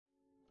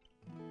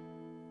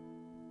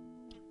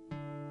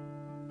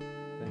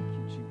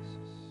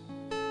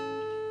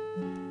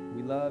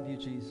love you,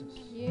 Jesus.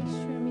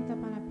 येशू हामी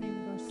तपाईलाई प्रेम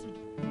गर्छौं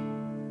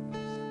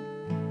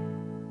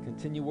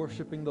Continue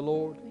worshiping the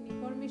Lord. अनि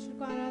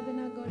परमेश्वरको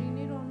आराधना गरि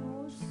नै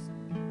रहनुहोस्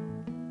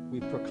We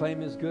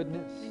proclaim His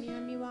goodness. अनि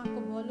हामी उहाँको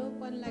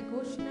भलोपनलाई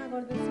घोषणा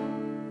गर्दछौं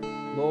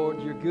Lord,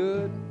 you're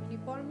good. अनि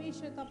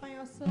परमेश्वर तपाईं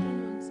असल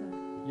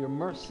हुनुहुन्छ Your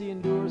mercy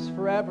endures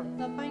forever.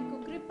 तपाईंको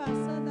कृपा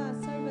सदा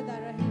सर्वदा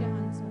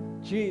रहिरहन्छ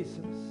Jesus,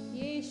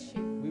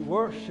 Yeshu we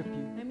worship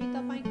you. हामी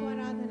तपाईंको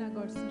आराधना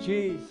गर्छौं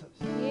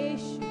Jesus,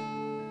 Yeshu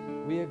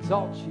we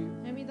exalt you.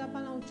 हामी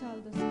तपाईलाई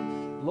उचाल्दछौं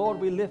Lord,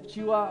 we lift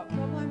you up.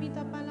 प्रभु हामी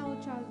तपाईलाई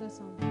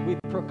उचाल्दछौं We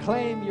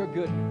proclaim your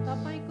goodness.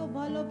 तपाईंको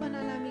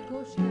भलोपनलाई हामी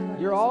घोषणा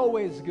You're गर्छौं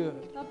always good.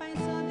 तपाई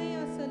सधैँ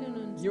असल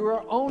हुनुहुन्छ You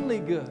are only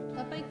good.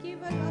 तपाई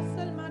केवल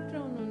असल मात्र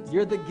हुनुहुन्छ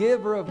You're the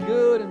giver of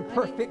good and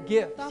perfect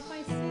gifts.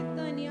 तपाई सिद्ध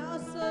अनि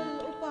असल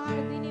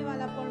उपहार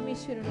दिनेवाला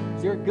परमेश्वर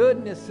हुनुहुन्छ Your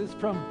goodness is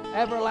from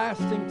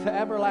everlasting to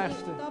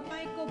everlasting.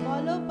 तपाईको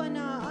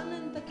भलोपना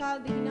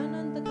अनन्तकालदेखि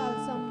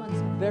अनन्तकालसम्म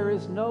छ There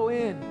is no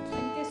end.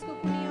 अनि त्यसको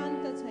कुनै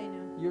अन्त छैन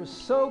You're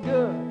so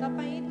good.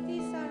 तपाई यति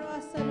साह्रो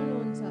असल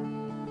हुनुहुन्छ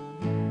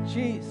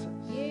Jesus,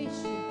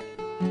 Yeshu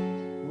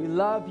we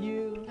love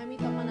you. हामी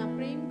तपाईलाई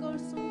प्रेम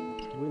गर्छौं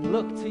We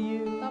look to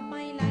you.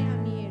 तपाईलाई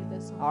हामी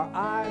हेर्दछौं Our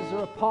eyes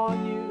are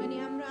upon you. अनि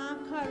हाम्रो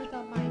आँखाहरू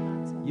तपाईमा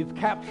छ You've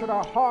captured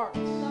our hearts.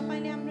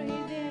 तपाईले हाम्रो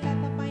हृदयलाई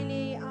तपाईले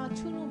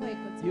छुनु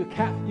भएको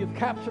छ You've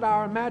captured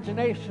our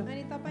imagination.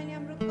 अनि तपाईले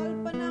हाम्रो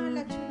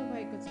कल्पनाहरूलाई छुनु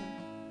भएको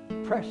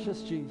छ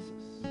Precious Jesus.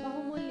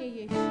 बहुमूल्य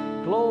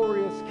येशू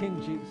Glorious King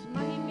Jesus.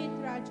 महिमित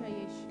राजा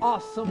येशू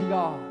Awesome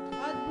God.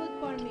 अद्भुत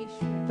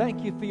परमेश्वर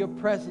Thank you for your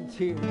presence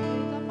here.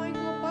 अनि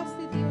तपाईको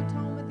उपस्थिति यो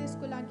ठाउँमा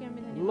त्यसको लागि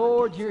हामी धन्यवाद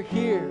Lord, you're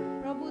here.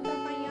 प्रभु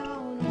तपाई यहाँ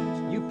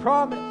हुनुहुन्छ You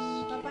promise.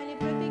 तपाईले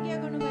प्रतिज्ञा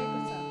गर्नुभएको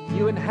छ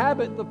You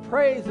inhabit the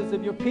praises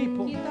of your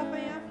people. कि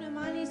तपाई आफ्नो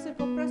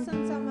मानिसहरूको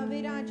प्रशंसामा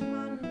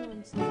विराजमान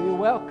हुनुहुन्छ We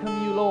welcome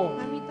you, Lord.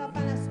 हामी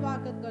तपाईलाई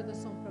स्वागत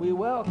गर्दछौं We प्रभु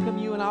welcome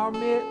you in our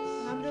midst.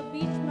 हाम्रो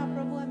बीचमा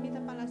प्रभु हामी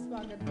तपाईलाई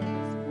स्वागत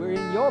गर्दछौं We're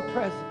in your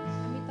presence.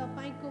 हामी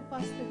तपाईको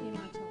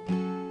उपस्थितिमा छौं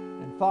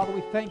And Father,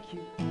 we thank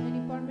you. अनि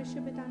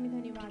परमेश्वर पिता हामी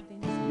धन्यवाद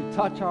दिन्छौं You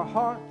touch our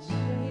hearts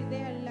हाम्रो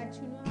हृदयहरूलाई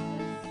छुनुहोस्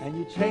and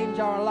you change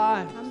our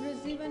lives. हाम्रो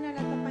जीवनलाई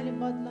तपाईले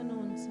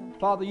बदल्नुहुन्छ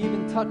Father, you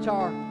even touch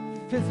our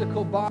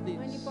physical अनि bodies.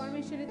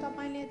 परमेश्वरले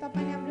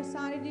तपाईले हाम्रो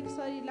शारीरिक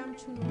शरीरलाई पनि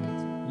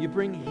छुनुहुन्छ You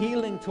bring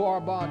healing to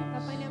our bodies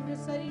तपाईले हाम्रो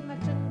शरीरमा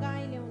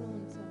चंगाई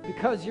ल्याउनुहुन्छ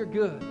because you're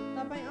good.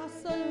 तपाई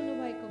असल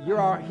हुनुभएको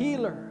You're our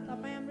healer.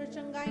 तपाई हाम्रो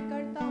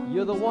चंगाईकर्ता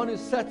You're the हुनुहुन्छ one who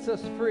sets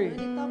us free.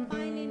 अनि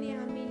तपाईले नै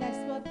हामीलाई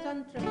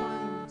स्वतन्त्र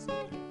पार्नुहुन्छ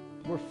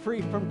We're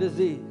free from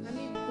disease,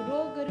 हामी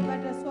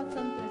रोगहरुबाट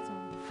स्वतन्त्र छौं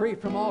free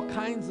from all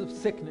kinds of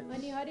sickness.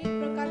 अनि हरेक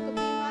प्रकारको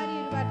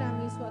बिमारीहरुबाट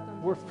हामी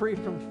स्वतन्त्र We're free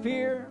from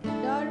fear.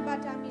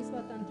 डरबाट हामी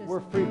स्वतन्त्र We're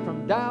छौं free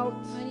from doubt.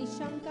 अनि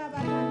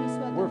शंकाबाट हामी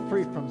स्वतन्त्र We're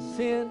free from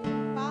sin.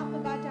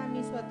 पापबाट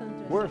हामी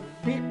स्वतन्त्र We're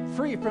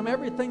free from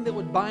everything that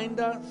would bind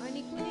us.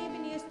 अनि कुनै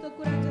पनि यस्तो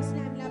कुरा जसले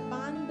हामीलाई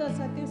बाँध्दछ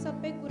त्यो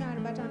सबै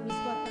कुराहरुबाट हामी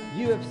स्वतन्त्र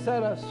You have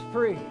set us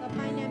free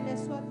तपाईले हामीलाई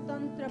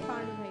स्वतन्त्र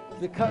पार्नु भएको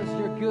छ because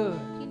you're good.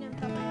 किनभने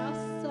तपाई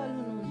असल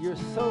हुनुहुन्छ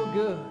You're so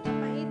good.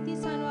 तपाई यति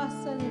सानो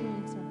असल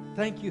हुनुहुन्छ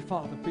Thank you,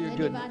 Father, for your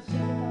धन्यवाद goodness.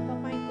 छ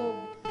तपाईको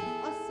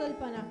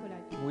असलपनाको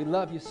लागि We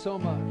love you so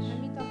much.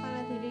 हामी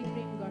तपाईलाई धेरै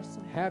प्रेम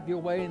गर्छौं Have your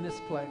way in this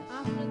place.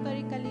 आफ्नो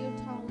तरिकाले यो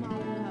ठाउँमा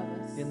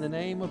आउनुहोस् In the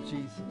name of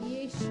Jesus.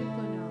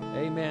 येशूको नाम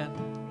Amen.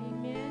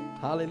 Amen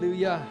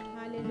Hallelujah.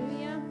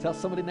 Hallelujah Tell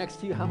somebody next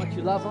to you how much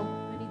you love them.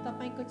 अनि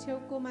तपाईको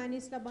छेउको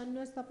मानिसलाई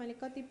भन्नुहोस् तपाईले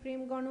कति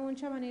प्रेम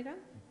गर्नुहुन्छ भनेर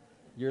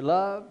You're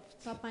loved.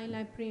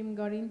 तपाईलाई प्रेम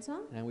गरिन्छ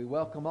And we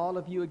welcome all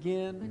of you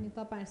again. अनि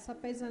तपाईहरु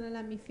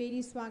सबैजनालाई हामी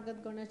फेरि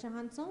स्वागत गर्न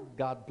चाहन्छौं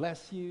God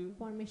bless you.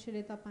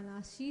 परमेश्वरले तपाईलाई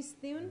आशीष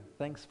दिउन्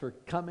Thanks for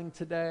coming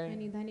today.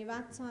 अनि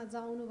धन्यवाद छ आज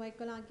आउनु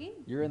भएको लागि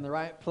You're in the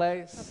right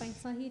place. तपाई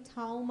सही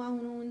ठाउँमा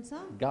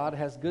हुनुहुन्छ God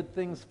has good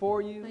things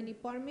for you. अनि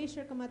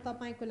परमेश्वरकोमा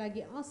तपाईको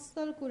लागि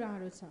असल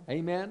कुराहरू छ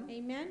Amen.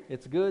 Amen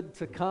It's good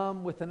to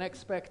come with an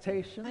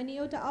expectation. अनि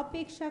एउटा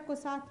अपेक्षाको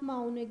साथमा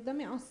आउनु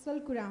एकदमै असल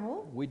कुरा हो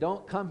We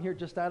don't come here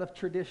just out of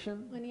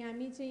tradition. अनि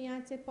हामी चाहिँ यहाँ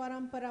चाहिँ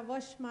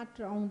परम्परावश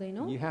मात्र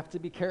आउँदैनौं You have to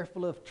be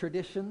careful of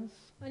traditions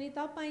अनि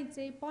तपाई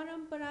चाहिँ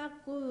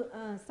परम्पराको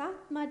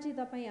साथमा चाहिँ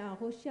तपाई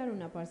होशियार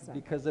हुन पर्छ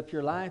because if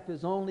your life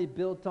is only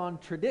built on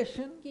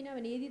tradition,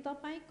 किनभने यदि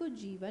तपाईको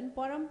जीवन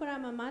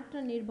परम्परामा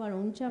मात्र निर्भर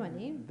हुन्छ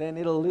भने then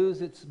it'll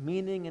lose its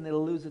meaning and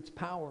it'll lose its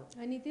power.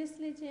 अनि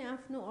त्यसले चाहिँ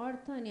आफ्नो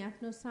अर्थ अनि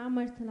आफ्नो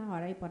सामर्थ्यलाई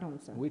हराइ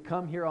पठाउँछ We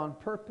come here on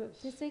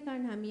purpose.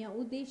 त्यसैकारण हामी यहाँ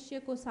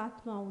उद्देश्यको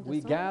साथमा We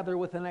आउँदछौं gather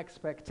with an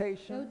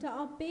expectation. एउटा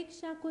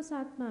अपेक्षाको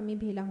साथमा हामी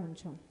भेला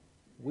हुन्छौं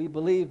We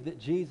believe that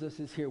Jesus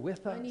is here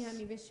with us. अनि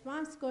हामी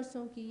विश्वास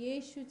गर्छौँ कि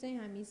येशू चाहिँ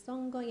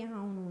हामीसँग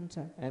यहाँ हुनुहुन्छ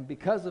And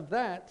because of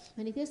that,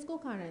 अनि त्यसको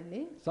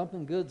कारणले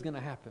something good's going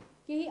to happen.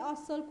 केही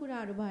असल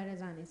कुराहरू भएर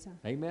जानेछ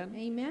Amen?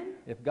 Amen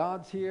If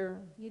God's here,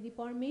 यदि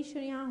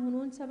परमेश्वर यहाँ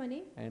हुनुहुन्छ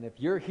भने and if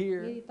you're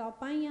here, यदि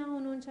तपाईँ यहाँ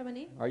हुनुहुन्छ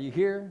भने are you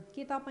here?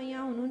 के तपाईँ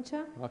यहाँ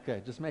हुनुहुन्छ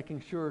Okay, just making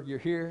sure you're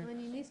here.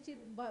 अनि निश्चित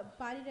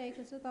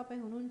पारिरहेको छु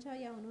तपाईँ हुनुहुन्छ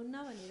या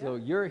हुनुहुन्न So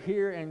भनेर you're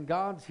here and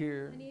God's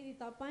here. अनि यदि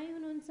तपाईँ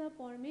हुनुहुन्छ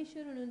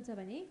परमेश्वर हुनुहुन्छ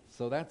भने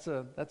So that's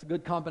a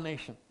good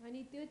combination.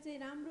 अनि त्यो चाहिँ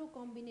राम्रो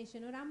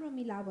कम्बिनेसन हो राम्रो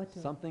मिलावट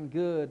हो Something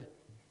good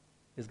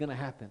is going to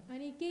happen.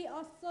 अनि केही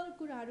असल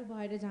कुराहरू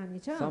भएर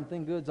जानेछ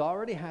Something good's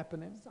already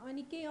happening.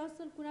 अनि केही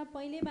असल कुरा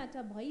पहिलेबाट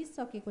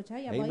भइसकेको छ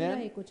या Amen.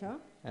 भइरहेको छ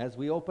As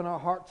we open our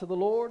heart to the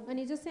Lord,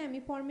 अनि जस्तै हामी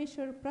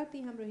परमेश्वर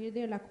प्रति हाम्रो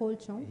हृदयलाई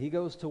खोल्छौँ He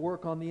goes to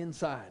work on the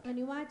inside.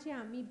 अनि उहाँ चाहिँ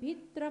हामी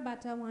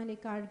भित्रबाट उहाँले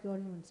कार्य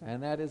गर्नुहुन्छ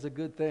And that is a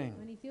good thing.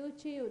 अनि त्यो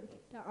चाहिँ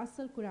एउटा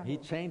असल कुरा He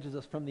हो changes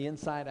us from the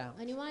inside out.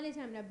 अनि उहाँले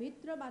चाहिँ हामीलाई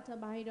भित्रबाट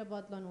बाहिर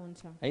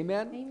बदल्नुहुन्छ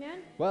Amen? Amen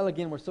Well,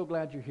 again, we're so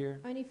glad you're here.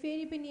 अनि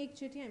फेरि पनि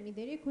एकचोटि हामी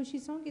धेरै खुसी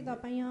छौँ कि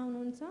तपाईँ यहाँ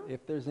हुनुहुन्छ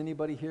If there's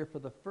anybody here for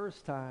the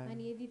first time,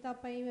 अनि यदि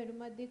तपाईँहरू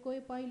मध्ये कोही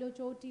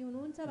पहिलोचोटि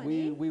हुनुहुन्छ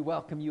भने we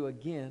welcome you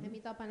again.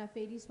 हामी तपाईँलाई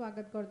फेरि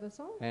स्वागत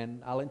गर्दछौँ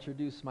And I'll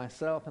introduce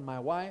myself and my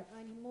wife.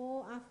 अनि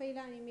म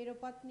आफैलाई अनि मेरो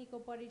पत्नीको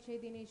परिचय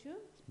दिनेछु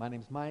My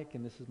name's Mike,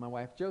 and this is my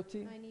wife,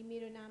 Jyoti. अनि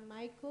मेरो नाम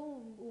माइक हो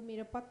ऊ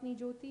मेरो पत्नी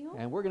ज्योति हो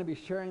And we're going to be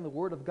sharing the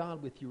Word of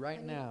God with you right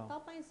अनि now.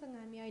 तपाईँसँग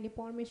हामी अहिले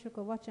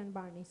परमेश्वरको वचन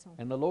बाँड्नेछौँ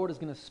And the Lord is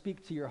going to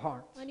speak to your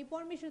heart. अनि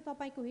परमेश्वर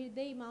तपाईँको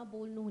हृदयमा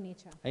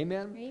बोल्नुहुनेछ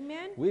Amen?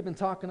 Amen We've been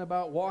talking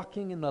about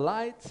walking in the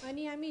light.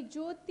 अनि हामी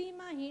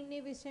ज्योतिमा हिँड्ने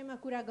विषयमा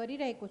कुरा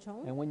गरिरहेको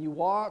छौँ And when you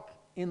walk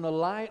in the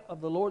light of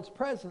the Lord's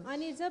presence,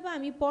 अनि जब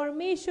हामी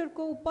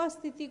परमेश्वरको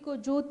उपस्थितिको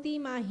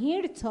ज्योतिमा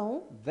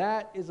हिँड्छौँ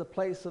that is a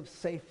place of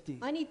safety.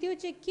 अनि त्यो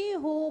चाहिँ के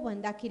हो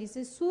भन्दाखेरि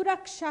चाहिँ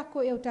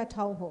सुरक्षाको एउटा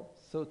ठाउँ हो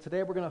So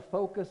today we're going to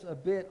focus a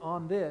bit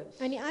on this.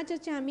 अनि आज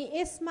चाहिँ हामी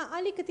यसमा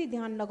अलिकति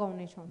ध्यान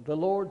लगाउने छौँ The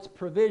Lord's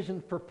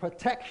provision for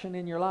protection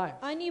in your life.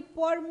 अनि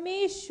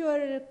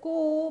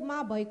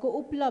परमेश्वरकोमा भएको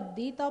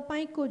उपलब्धि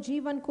तपाईको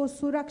जीवनको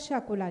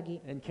सुरक्षाको लागि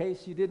In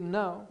case you didn't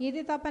know,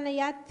 यदि तपाईलाई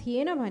याद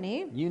थिएन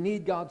भने you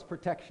need God's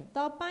protection.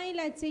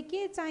 तपाईलाई चाहिँ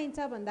के चाहिन्छ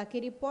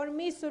भन्दाखेरि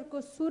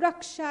परमेश्वरको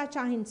सुरक्षा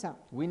चाहिन्छ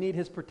We need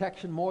His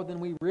protection more than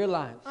we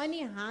realize.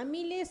 अनि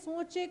हामीले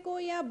सोचेको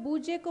या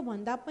बुझेको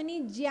भन्दा पनि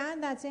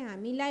ज्यादा चाहिँ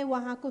हामीलाई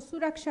उहाँको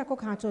सुरक्षाको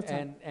खाँचो छ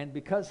And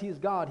because He is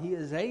God, He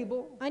is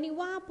able अनि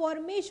उहाँ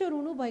परमेश्वर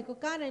हुनु भएको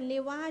कारणले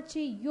उहाँ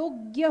चाहिँ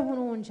योग्य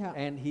हुनुहुन्छ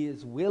and He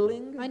is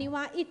willing अनि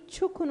उहाँ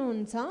इच्छुक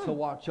हुनुहुन्छ to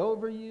watch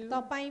over you.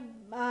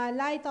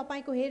 तपाईलाई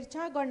तपाईको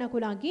हेरचाह गर्नको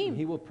लागि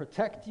He will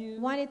protect you.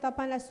 उहाँले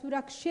तपाईलाई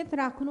सुरक्षित He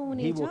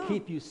राख्नुहुनेछ will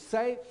keep you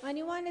safe.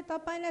 अनि उहाँले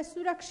तपाईलाई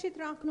सुरक्षित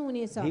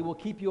राख्नुहुनेछ He will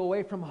keep you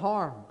away from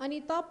harm. अनि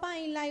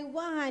तपाईलाई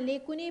उहाँले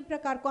कुनै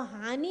प्रकारको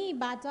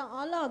हानिबाट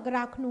अलग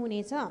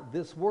राख्नुहुनेछ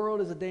This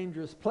world is a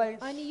dangerous place,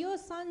 अनि यो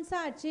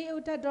संसार चाहिँ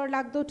एउटा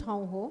डरलाग्दो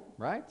ठाउँ हो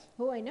right?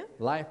 हो हैन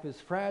Life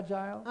is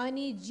fragile.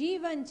 अनि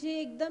जीवन चाहिँ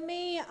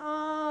एकदमै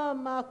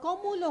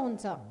कमुलो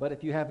हुन्छ But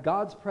if you have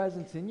God's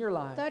presence in your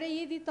life, तर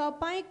यदि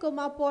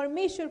तपाईकोमा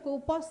परमेश्वरको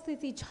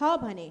उपस्थिति छ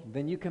भने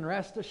then you can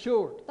rest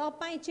assured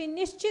तपाई चाहिँ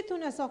निश्चित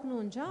हुन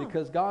सक्नुहुन्छ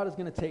because God is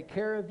going to take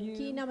care of you.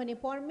 किनभने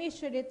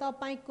परमेश्वरले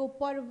तपाईको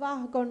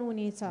परवाह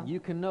गर्नुहुनेछ You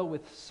can know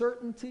with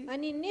certainty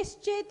अनि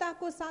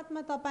निश्चयताको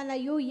साथमा तपाईलाई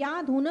यो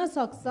याद हुन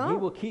सक्छ He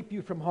will keep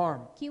you from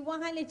harm. कि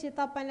उहाँले चाहिँ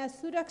तपाईलाई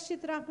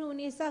सुरक्षित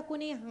राख्नुहुनेछ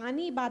कुनै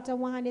हानिबाट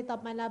उहाँले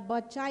तपाईलाई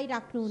बचाइ So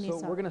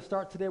राख्नुहुनेछ we're going to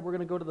start today. We're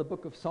going to go to the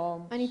book of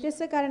Psalms, अनि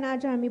त्यसैकारण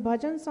आज हामी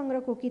भजन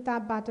संग्रहको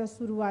किताबबाट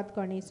सुरुवात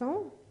गर्नेछौँ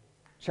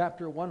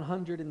chapter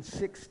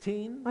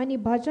 116, अनि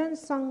भजन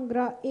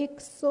संग्रह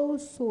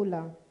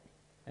 116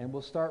 and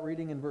we'll start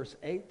reading in verse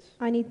 8.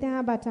 अनि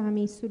त्यहाँबाट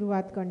हामी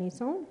सुरुवात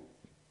गर्नेछौँ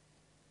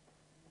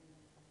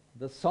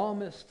The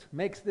psalmist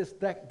makes this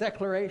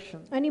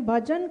declaration. अनि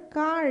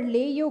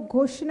भजनकारले यो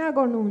घोषणा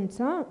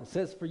गर्नुहुन्छ It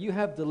says, "For you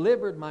have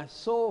delivered my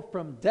soul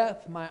from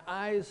death, my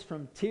eyes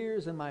from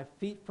tears, and my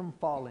feet from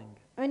falling."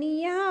 अनि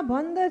यहाँ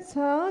भन्दछ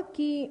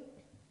कि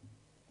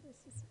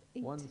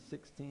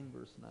 116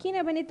 verse 9.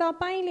 किनभने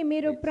तपाईले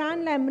मेरो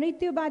प्राणलाई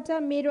मृत्युबाट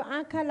मेरो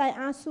आँखालाई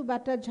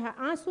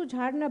आँसु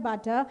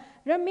झार्नबाट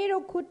र मेरो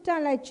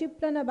खुट्टालाई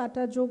चिप्लनबाट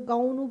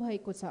जोगाउनु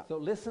भएको छ So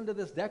listen to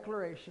this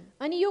declaration,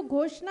 अनि यो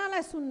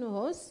घोषणालाई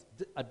सुन्नुहोस्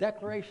a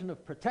declaration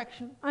of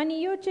protection, अनि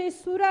यो चाहिँ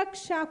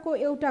सुरक्षाको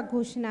एउटा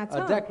घोषणा a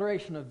छ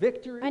declaration of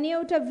victory. अनि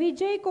एउटा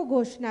विजयको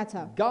घोषणा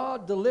छ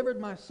God delivered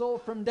my soul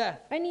from death.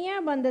 अनि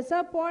यहाँ भन्दछ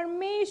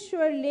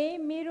परमेश्वरले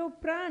मेरो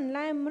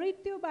प्राणलाई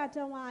मृत्युबाट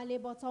उहाँले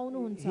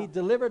बचाउनुहुन्छ He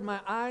delivered my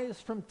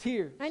eyes from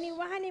tears. अनि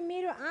उहाँले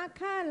मेरो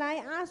आँखालाई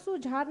आँसु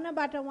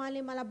झार्नबाट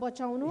उहाँले मलाई He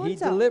बचाउनुहुन्छ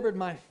delivered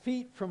my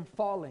feet from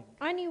falling.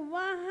 अनि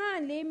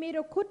उहाँले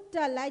मेरो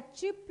खुट्टालाई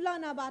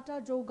चिप्लनबाट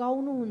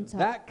जोगाउनुहुन्छ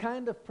That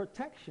kind of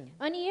protection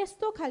अनि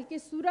त्यस्तो खालके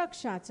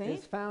सुरक्षा चाहिँ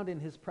is found in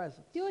His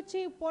presence. त्यो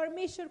चाहिँ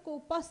परमेश्वरको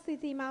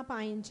उपस्थितिमा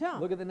पाइन्छ।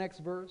 Look at the next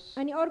verse.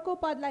 अनि अर्को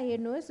पदलाई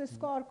हेर्नुहोस्,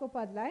 यसको अर्को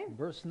पदलाई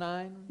Verse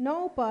 9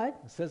 9 पद,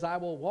 it says, I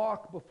will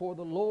walk before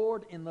the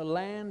Lord in the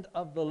land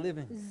of the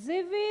living.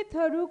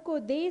 जीवितहरूको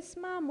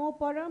देशमा म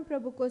परम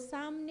प्रभुको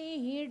सामने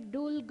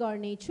हिँडडुल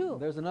गर्नेछु।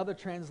 There's another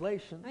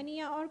translation. अनि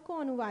यहाँ अर्को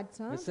अनुवाद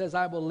छ, It says,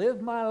 I will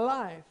live my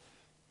life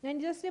अनि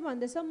जसले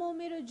भन्दछ म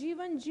मेरो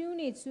जीवन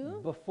जिउने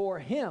छु before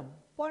Him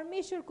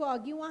परमेश्वरको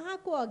अघि,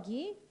 उहाँको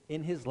अघि,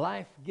 in His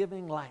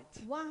life-giving light.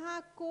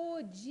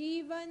 उहाँको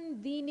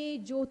जीवन दिने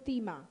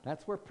ज्योतिमा।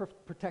 That's where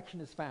protection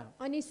is found.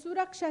 अनि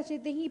सुरक्षा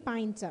चाहिँ त्यही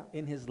पाइन्छ,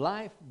 In His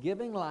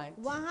life-giving light.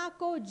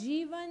 उहाँको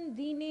जीवन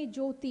दिने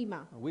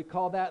ज्योतिमा। We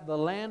call that the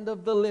land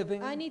of the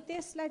living. अनि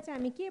त्यसलाई चाहिँ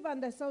हामी के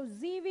भन्दछौँ?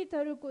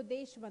 जीवितहरूको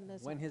देश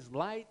भन्दछौँ। When His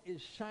light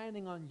is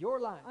shining on your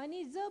life,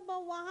 अनि जब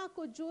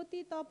उहाँको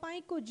ज्योति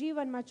तपाईको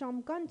जीवनमा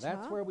चम्कन्छ,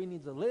 that's where we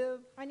need to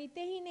live. अनि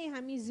त्यही नै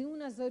हामी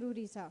जिउन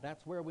जरुरी छ,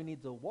 That's where we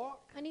need to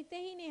walk. अनि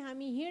त्यही नै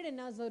हामी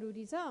हिँड्न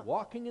जरुरी छ,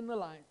 Walking in the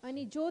light.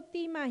 अनि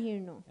ज्योतिमा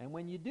हिँड्नु। And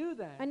when you do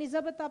that, अनि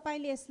जब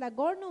तपाईले यसलाई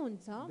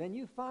गर्नुहुन्छ, then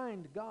you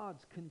find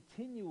God's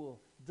continual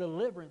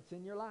deliverance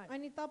in your life.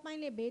 अनि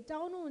तपाईले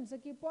भेटाउनुहुन्छ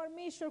कि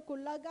परमेश्वरको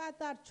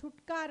लगातार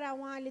छुटकारा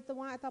उहाँले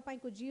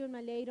तपाईको जीवनमा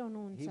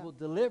ल्याइरहनुहुन्छ। He will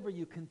deliver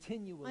you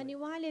continually. अनि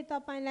उहाँले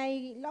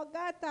तपाईलाई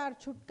लगातार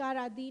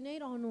छुटकारा दिइ नै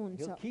रहनुहुन्छ।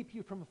 He'll keep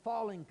you from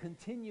falling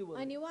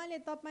continually. अनि उहाँले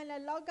तपाईलाई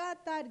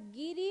लगातार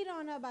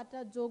गिरिरहनबाट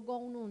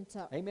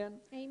जोगाउनुहुन्छ। Amen.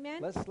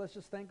 Amen. Let's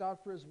just thank God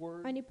for His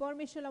word. अनि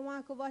परमेश्वरलाई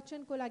उहाँको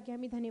वचनको लागि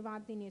हामी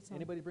धन्यवाद दिनेछौँ।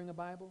 Anybody bring a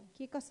Bible?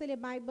 के कसैले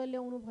बाइबल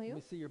ल्याउनु Let भयो?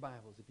 me see your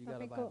Bibles if you got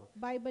a तपाईको Bible.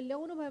 बाइबल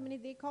ल्याउनु भयो भने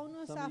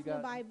देखाउनुहोस्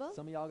आफ्नो Bible.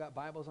 Some of y'all got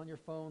Bibles on your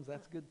phones.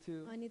 That's good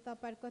too. अनि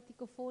तपाईहरु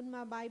कतिको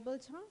फोनमा बाइबल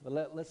छ?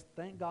 But let's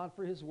thank God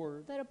for His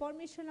word. तर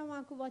परमेश्वरलाई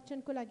उहाँको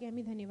वचनको लागि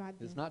हामी धन्यवाद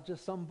It's दिन्छौँ। not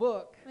just some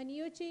book. अनि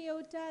यो चाहिँ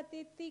एउटा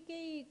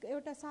त्यतिकै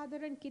एउटा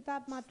साधारण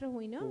किताब मात्र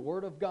होइन, The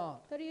Word of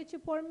God. तर यो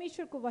चाहिँ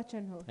परमेश्वरको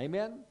वचन हो।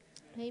 Amen.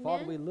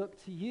 Father, we amen. look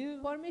to you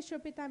परमेश्वर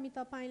पिता हामी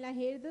तपाईलाई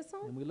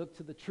हेर्दछौँ and we look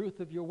to the truth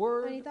of your अनि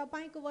word.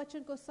 तपाईको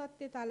वचनको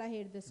सत्यतालाई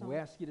हेर्दछौँ। We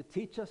ask you to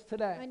teach us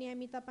today. अनि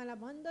हामी तपाईलाई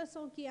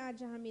भन्दछौँ कि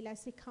आज हामीलाई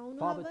सिकाउनु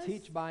Father, होस्,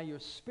 teach by your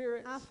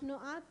Spirit. आफ्नो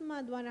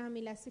आत्माद्वारा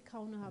हामीलाई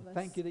सिकाउनु होस्।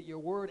 Thank you that your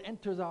word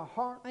enters our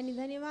hearts. अनि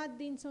धन्यवाद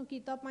दिन्छौँ कि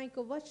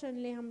तपाईको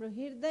वचनले हाम्रो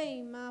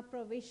हृदयमा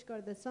प्रवेश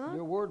गर्दछ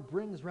Your word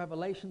brings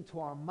revelation to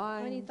our अनि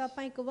minds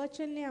तपाईको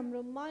वचनले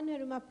हाम्रो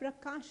मनहरूमा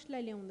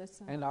प्रकाशलाई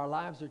ल्याउँदछ and our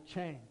lives are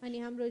changed. अनि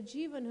हाम्रो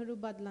जीवनहरू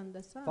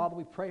बदलन्दछ। Father,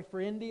 we pray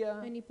for India.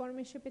 अनि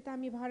परमेश्वर पिता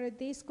हामी भारत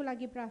देशको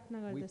लागि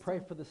प्रार्थना We pray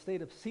गर्दछौँ। for the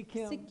state of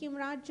Sikkim, Sikkim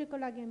राज्यको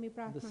लागि हामी the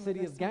प्रार्थना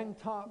city of गर्दछौँ।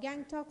 Gangtok,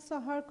 ग्याङटक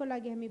सहरको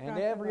लागि हामी and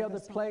प्रार्थना every other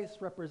गर्दछौँ। place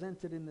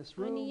represented in this अनि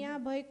room.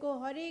 यहाँ भएको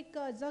हरेक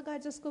जग्गा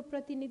जसको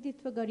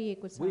प्रतिनिधित्व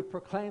गरिएको छ, We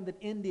proclaim that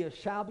India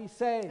shall be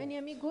saved. अनि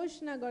हामी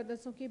घोषणा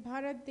गर्दछौँ कि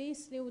भारत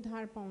देशले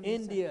उद्धार पाउनेछ।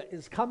 India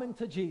is coming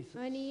to Jesus.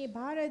 अनि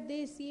भारत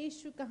देश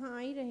येशू कहाँ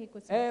आइरहेको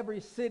छ। Every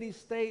city,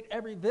 state,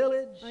 every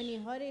village, अनि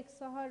हरेक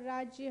सहर,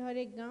 राज्य,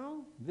 हरेक गाउँ,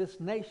 this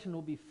nation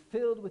will be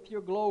filled with your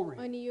glory.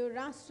 अनि यो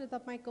राष्ट्र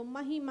तपाईको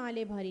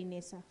महिमाले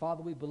भरिनेछ।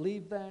 Father, we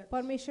believe that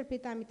परमेश्वर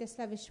पिता हामी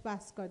त्यसलाई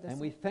विश्वास and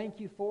we गर्दछौँ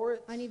thank you for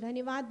it अनि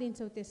धन्यवाद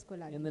दिन्छौँ त्यसको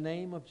लागि in the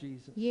name of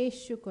Jesus.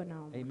 येशूको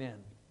नाममा।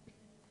 Amen.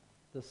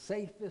 The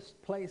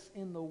safest place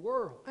in the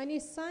world अनि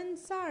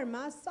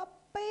संसारमा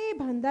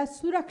सबैभन्दा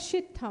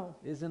सुरक्षित ठाउँ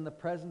is in the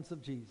presence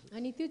of Jesus.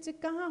 अनि त्यो चाहिँ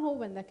कहाँ हो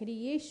भन्दाखेरि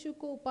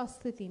येशूको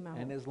उपस्थितिमा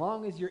And हो। as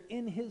long as you're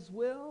in His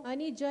will,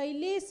 अनि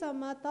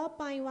जहिलेसम्म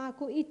तपाईँ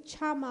उहाँको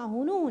इच्छामा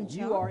हुनुहुन्छ,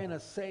 you are in a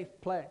safe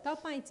place.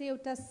 तपाईँ चाहिँ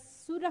एउटा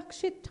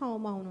सुरक्षित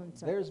ठाउँमा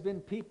हुनुहुन्छ। There's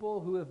been people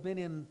who have been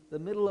in the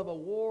middle of a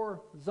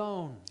war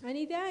zone,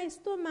 अनि त्यहाँ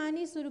यस्तो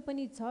मानिसहरू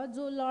पनि छ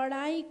जो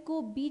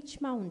लडाईको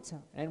बीचमा हुन्छ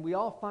and we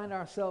all find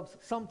ourselves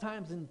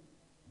sometimes in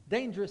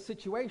dangerous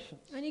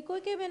situations. अनि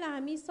कोही कोही बेला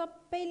हामी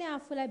सबैले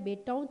आफूलाई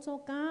भेटाउँछौँ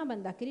कहाँ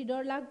भन्दाखेरि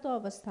डरलाग्दो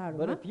But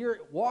अवस्थाहरूमा। if you're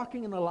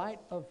walking in the light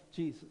of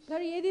Jesus,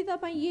 तर यदि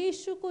तपाईँ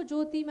येशूको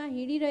ज्योतिमा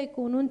हिँडिरहेको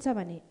हुनुहुन्छ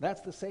भने that's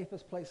the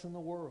safest place in the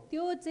world.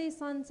 त्यो चाहिँ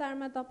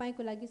संसारमा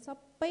तपाईको लागि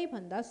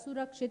सबैभन्दा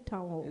सुरक्षित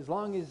ठाउँ हो। As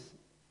long as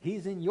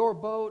He's in your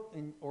boat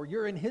or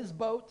you're in His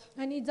boat,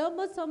 अनि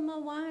जबसम्म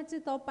उहाँ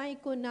चाहिँ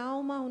तपाईको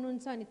नाउँमा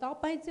हुनुहुन्छ अनि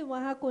तपाईँ चाहिँ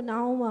उहाँको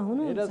नाउँमा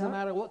it doesn't हुनुहुन्छ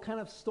matter what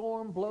kind of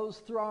storm blows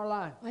through our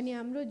life. अनि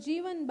हाम्रो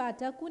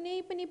जीवनबाट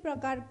कुनै पनि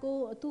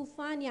प्रकारको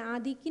तुफान या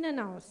आँधी किन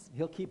नहोस्,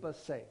 He'll keep us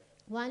safe.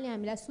 उहाँले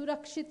हामीलाई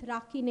सुरक्षित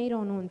राखि नै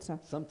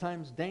रहनुहुन्छ।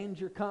 Sometimes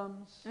danger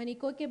comes. अनि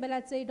कोही कोही बेला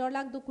चाहिँ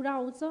डरलाग्दो कुरा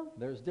आउँछ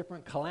There's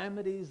different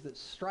calamities that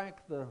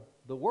strike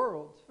the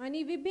world.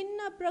 अनि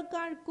विभिन्न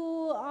प्रकारको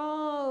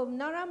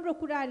नराम्रो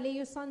कुराहरूले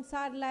यो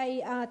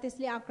संसारलाई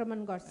त्यसले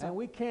आक्रमण गर्छ And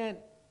we can't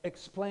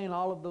explain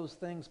all of those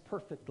things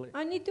perfectly.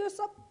 अनि त्यो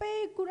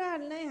सबै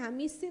कुराहरूलाई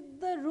हामी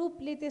सिद्ध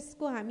रूपले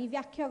त्यसको हामी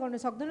व्याख्या गर्न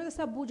सक्दैनौँ,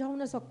 त्यसलाई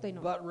बुझाउन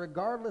सक्दैनौँ। But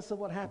regardless of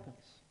what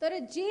happens, तर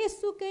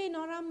जेसुकै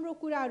नराम्रो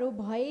कुराहरू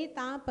भए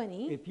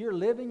तापनि if you're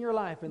living your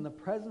life in the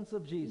presence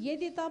of Jesus,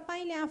 यदि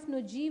तपाईले आफ्नो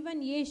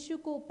जीवन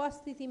येशूको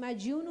उपस्थितिमा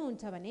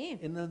जिउनुहुन्छ भने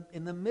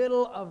in the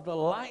middle of the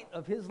light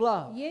of His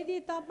love, यदि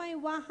तपाई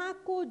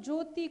उहाँको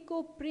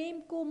ज्योतिको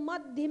प्रेमको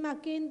मध्यमा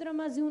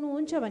केन्द्रमा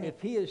जिउनुहुन्छ भने if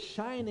He is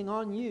shining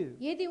on you,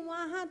 यदि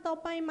उहाँ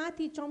तपाई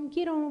माथि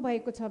चम्किरहनु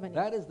भएको छ भने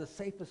that is the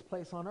safest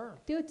place on earth.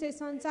 त्यो चाहिँ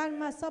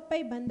संसारमा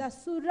सबैभन्दा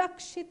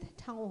सुरक्षित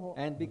ठाउँ हो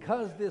And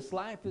because this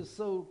life is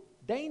so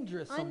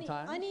dangerous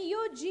sometimes, अनि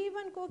यो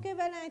जीवन कोही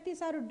बेला यति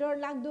साह्रो डर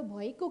लाग्दो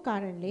भएको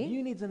कारणले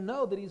you need to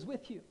know that He's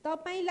with you.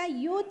 तपाईलाई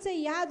यो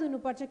चाहिँ याद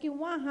हुनुपर्छ कि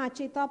उहाँ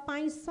चाहिँ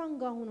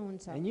तपाईसँग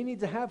हुनुहुन्छ And you need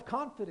to have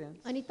confidence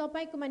अनि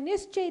तपाईकोमा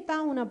निश्चयता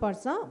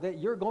हुनपर्छ that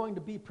you're going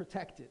to be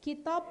protected. कि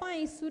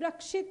तपाई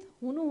सुरक्षित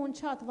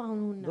हुनुहुन्छ अथवा The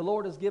हुनुहुन्न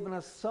Lord has given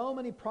us so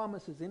many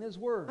promises in His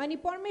Word अनि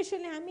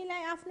परमेश्वरले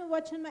हामीलाई आफ्नो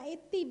वचनमा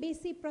यति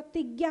बेसी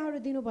प्रतिज्ञाहरू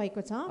दिनु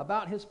भएको छ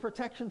about His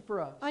protection for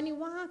us. अनि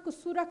उहाँको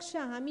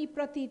सुरक्षा हामी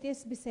प्रति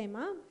त्यस विषयमा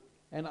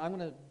And I'm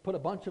going to put a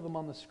bunch of them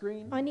on the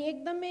screen. अनि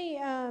एकदमै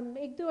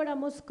एक दुईवटा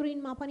म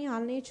स्क्रिनमा पनि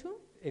हाल्ने छु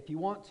If you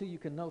want to, you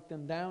can note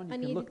them down. You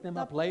अनि can look them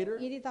up later.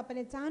 यदि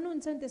तपाईले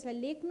चाहनुहुन्छ भने त्यसलाई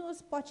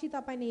लेख्नुहोस् पछि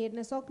तपाईले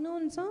हेर्न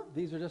सक्नुहुन्छ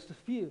These are just a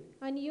few.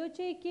 अनि यो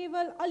चाहिँ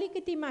केवल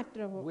अलिकति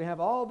मात्र हो We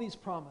have all these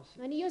promises.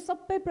 अनि यो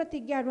सबै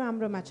प्रतिज्ञाहरू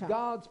हाम्रोमा छ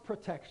God's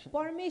protection,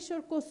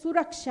 परमेश्वरको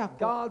सुरक्षाको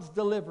God's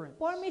deliverance.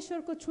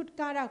 परमेश्वरको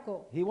छुटकाराको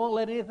He won't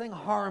let anything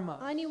harm us.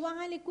 अनि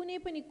उहाँले कुनै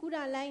पनि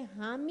कुरालाई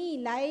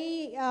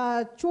हामीलाई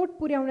चोट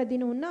पुर्याउन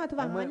दिनुहुन्न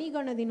अथवा And when- हानि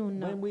गर्न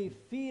दिनुहुन्न When we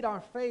feed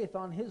our faith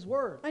on His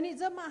Word, अनि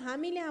जब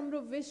हामीले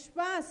हाम्रो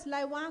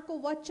विश्वासलाई उहाँको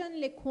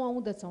वचनले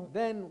खुवाउँदछौँ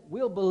then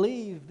we'll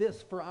believe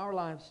this for our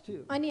lives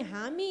too. अनि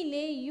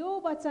हामीले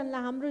यो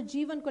वचनलाई हाम्रो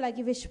जीवनको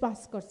लागि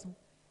विश्वास गर्छौँ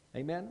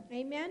Amen?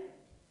 Amen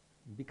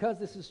Because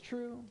this is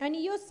true, अनि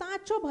यो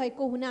साँचो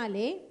भएको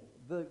हुनाले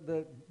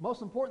the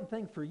most important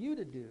thing for you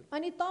to do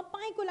अनि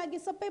तपाईको लागि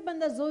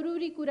सबैभन्दा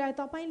जरुरी कुरा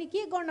तपाईले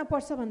के गर्न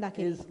पर्छ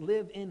भन्दाखेरि is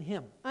live in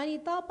Him. अनि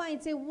तपाई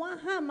चाहिँ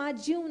उहाँमा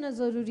जिउन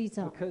जरुरी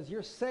छ Because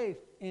you're safe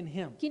in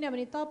Him.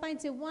 किनभने तपाई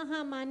चाहिँ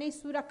उहाँमा नै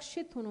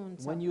सुरक्षित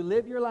हुनुहुन्छ When you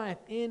live your life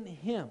in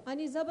Him,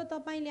 अनि जब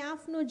तपाईले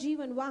आफ्नो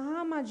जीवन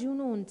उहाँमा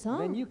जिउनुहुन्छ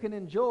then you can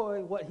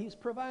enjoy what He's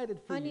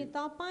provided for अनि you.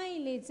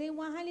 तपाईले चाहिँ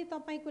उहाँले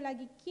तपाईको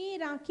लागि के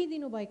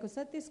राखिदिनु भएको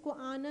छ त्यसको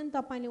आनन्द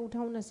तपाईले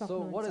उठाउन So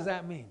what does सक्नुहुन्छ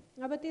that mean?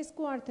 अब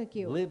त्यसको अर्थ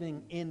के हो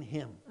Living in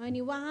Him. अनि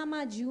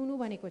उहाँमा जिउनु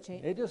भनेको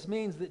चाहिँ It just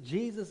means that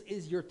Jesus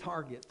is your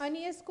target.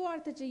 अनि यसको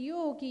अर्थ चाहिँ यो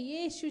हो कि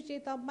येशू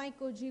चाहिँ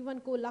तपाईको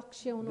जीवनको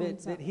लक्ष्य That,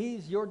 हुनुहुन्छ that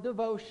He's your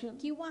devotion.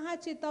 कि उहाँ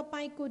चाहिँ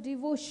तपाईको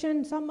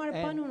डिभोसन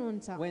समर्पण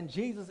हुनुहुन्छ And when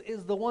Jesus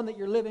is the one that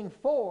you're living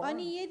for,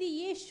 अनि यदि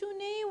येशू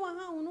नै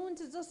उहाँ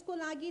हुनुहुन्छ जसको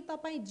लागि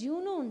तपाईँ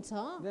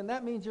जिउनुहुन्छ then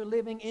that means you're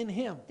living in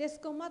Him.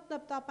 त्यसको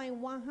मतलब तपाईँ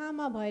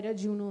उहाँमा भएर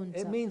जिउनुहुन्छ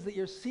It means that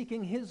you're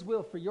seeking His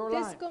will for your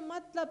life. त्यसको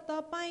मतलब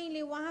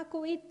तपाईले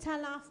उहाँको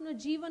इच्छालाई आफ्नो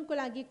जीवनको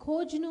लागि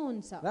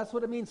खोज्नुहुन्छ That's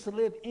what it means to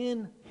live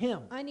in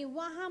Him. अनि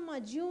उहाँमा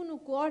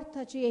जिउनुको अर्थ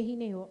चाहिँ यही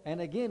नै हो And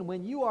again,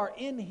 when you are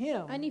in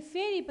Him, अनि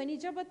फेरि पनि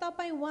जब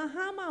तपाईँ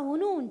उहाँमा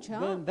हुनुहुन्छ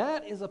then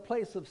that is a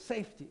place of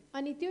safety.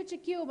 अनि त्यो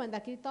चाहिँ के हो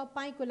भन्दाखेरि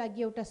तपाईको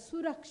लागि एउटा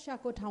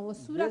सुरक्षाको ठाउँ हो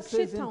This सुरक्षित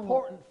is ठाउँ हो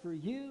important for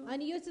you.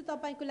 अनि यो चाहिँ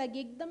तपाईको लागि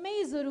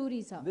एकदमै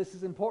जरुरी छ This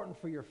is important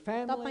for your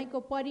family, तपाईको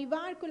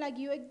परिवारको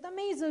लागि यो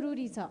एकदमै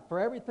जरुरी छ for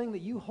everything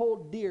that you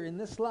hold dear in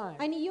this life.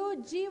 अनि यो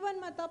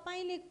जीवनमा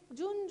तपाईले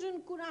जुन जुन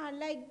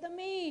कुराहरूलाई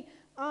एकदमै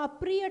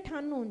प्रिय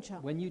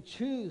ठान्नुहुन्छ When you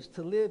choose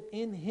to live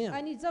in Him,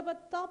 अनि जब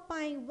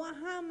तपाईँ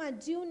उहाँमा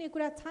जिउने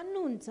कुरा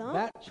छान्नुहुन्छ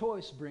that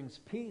choice brings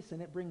peace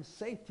and it brings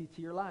safety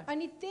to your life.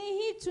 अनि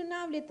त्यही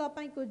चुनावले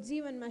तपाईको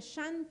जीवनमा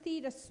शान्ति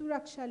र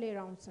सुरक्षा लिएर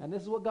आउँछ And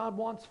this is what God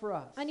wants for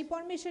us. अनि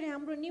परमेश्वरले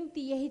हाम्रो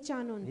निम्ति यही He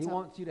चाहनुहुन्छ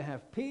wants you to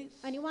have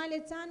peace. अनि उहाँले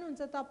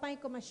चाहनुहुन्छ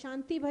तपाईँकोमा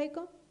शान्ति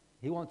भएको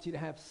He wants you to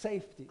have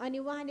safety. अनि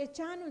उहाँले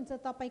चाहनुहुन्छ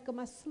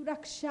तपाईँकोमा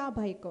सुरक्षा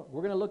भएको We're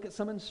going to look at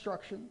some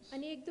instructions.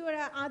 अनि एक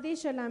दुईवटा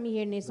आदेशहरूलाई हामी The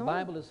हेर्नेछौँ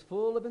Bible is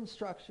full of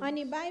instructions.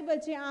 अनि बाइबल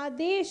चाहिँ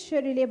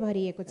आदेशहरूले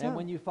भरिएको छ And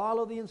when you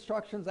follow the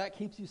instructions, that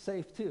keeps you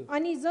safe too.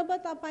 अनि जब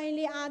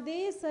तपाईँले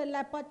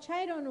आदेशहरूलाई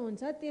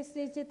पछ्याइरहनुहुन्छ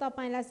त्यसले चाहिँ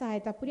तपाईँलाई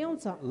सहायता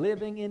पुर्याउँछ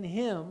Living in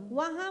Him,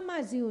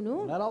 उहाँमा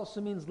जिउनु that also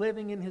means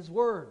living in His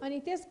Word.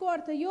 अनि त्यसको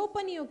अर्थ यो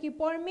पनि हो कि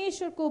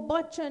परमेश्वरको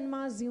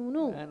वचनमा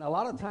जिउनु And a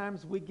lot of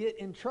times we get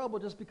in trouble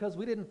just because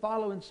we didn't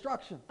follow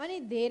instructions. अनि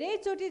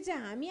धेरैचोटि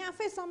चाहिँ हामी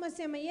आफै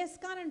समस्यामा यस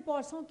कारण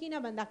पर्छौँ किन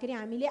भन्दाखेरि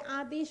हामीले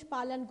आदेश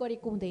पालन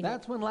गरेको हुँदैन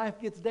That's when life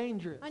gets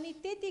dangerous. अनि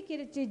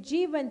त्यतिखेर चाहिँ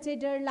जीवन चाहिँ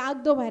डर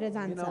लाग्दो भएर You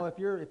जान्छ know,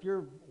 if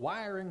you're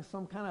wiring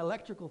some kind of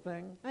electrical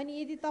thing,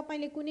 अनि यदि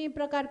तपाईँले कुनै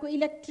प्रकारको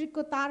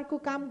इलेक्ट्रिकको तारको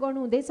काम गर्नु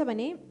हुँदैछ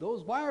भने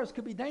those wires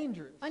could be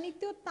dangerous. अनि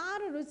त्यो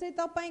तारहरू चाहिँ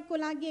तपाईँको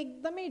लागि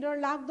एकदमै डर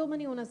लाग्दो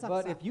पनि हुन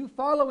But सक्छ if you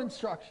follow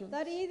instructions,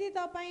 तर यदि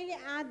तपाईँले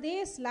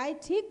आदेशलाई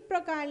ठिक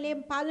प्रकारले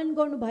पालन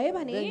गर्नुभयो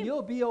भने then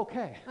you'll be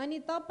okay. अनि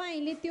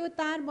तपाईँले त्यो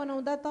तार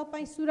बनाउँदा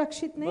तपाईँ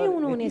सुरक्षित नै But if you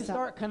हुनुहुनेछ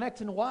start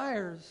connecting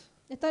wires,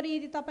 तर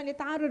यदि तपाईँले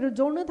तारहरू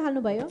जोड्न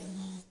थाल्नुभयो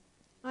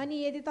अनि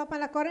यदि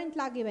तपाईँलाई करेन्ट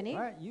लाग्यो भने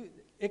right,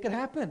 It could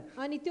happen.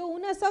 अनि त्यो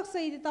हुन सक्छ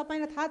यदि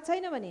तपाईलाई थाहा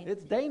छैन भने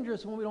It's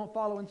dangerous when we don't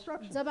follow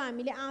instructions. जब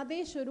हामीले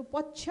आदेशहरू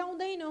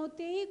पछ्याउँदैनौँ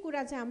त्यही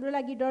कुरा चाहिँ हाम्रो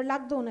लागि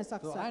डरलाग्दो हुन So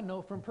सक्छ I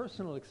know from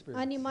personal अनि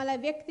experience. मलाई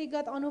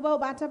व्यक्तिगत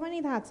अनुभवबाट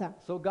पनि थाहा छ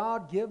So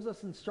God gives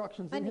us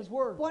instructions in अनि His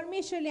Word.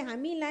 परमेश्वरले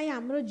हामीलाई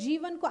हाम्रो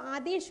जीवनको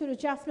आदेशहरू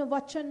चाहिँ आफ्नो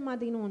वचनमा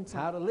दिनुहुन्छ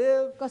How to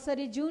live,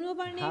 कसरी जिउनु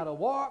पर्ने how to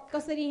walk,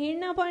 कसरी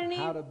हिँड्न पर्ने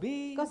how to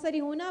be. कसरी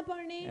हुन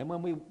पर्ने And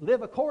when we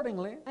live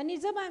accordingly, अनि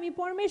जब हामी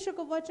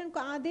परमेश्वरको वचनको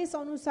आदेश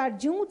अनुसार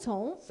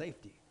जिउँछौँ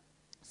safety.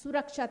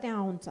 सुरक्षा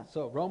त्यहाँ हुन्छ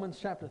So Romans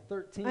chapter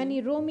 13, अनि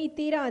रोमी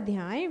 13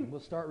 अध्याय we'll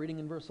start reading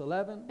in verse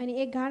 11. अनि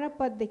 11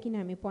 पददेखि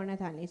हामी पढ्न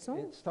थाल्नेछौँ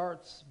It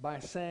starts by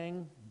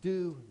saying,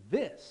 do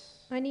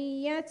this. अनि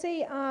यहाँ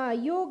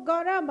चाहिँ यो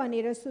गर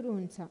भनेर सुरु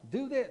हुन्छ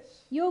Do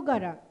this. यो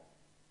गर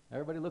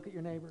Everybody look at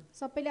your neighbor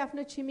सबैले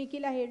आफ्नो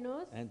छिमेकीलाई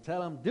हेर्नुहोस् and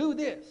tell them, do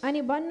this.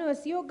 अनि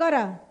भन्नुहोस् यो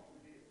गर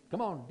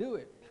Come on, do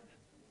it.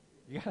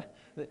 You gotta,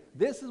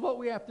 this is what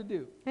we have to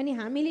do. अनि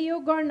हामीले यो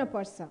गर्न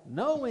पर्छ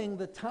Knowing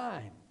the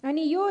time,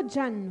 अनि यो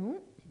जान्नु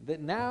that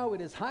now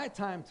it is high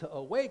time to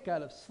awake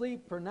out of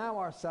sleep, for now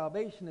our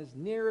salvation is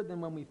nearer than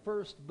when we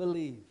first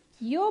believed.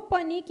 यो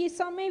पनि कि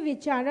समय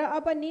विचार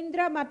अब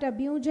निन्द्राबाट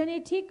बिउजने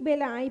ठिक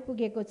बेला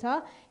आइपुगेको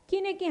छ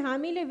किनकि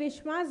हामीले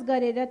विश्वास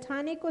गरेर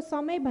ठानेको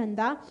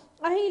समयभन्दा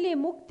अहिले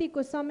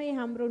मुक्तिको समय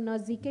हाम्रो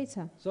नजिकै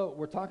छ So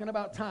we're talking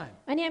about time.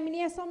 अनि हामीले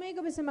यहाँ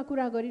समयको विषयमा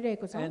कुरा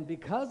गरिरहेको छौँ And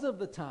because of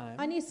the time,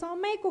 अनि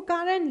समयको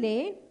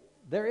कारणले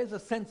there is a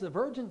sense of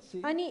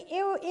urgency. अनि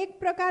यो एक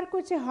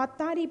प्रकारको चाहिँ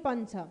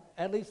हतारीपन छ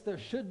At least there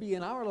should be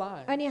in our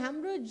lives. अनि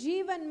हाम्रो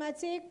जीवनमा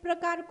चाहिँ एक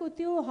प्रकारको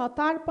त्यो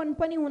हतारपन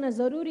पनि हुन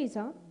जरुरी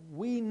छ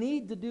We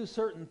need to do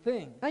certain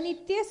things अनि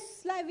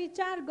त्यसलाई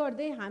विचार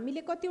गर्दै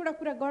हामीले कतिवटा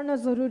कुरा गर्न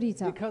जरुरी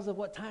छ because of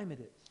what time it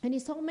is. अनि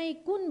समय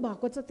कुन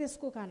भएको छ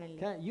त्यसको कारणले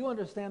Okay? You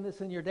understand this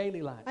in your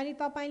daily life. अनि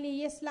तपाईले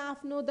यसलाई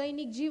आफ्नो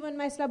दैनिक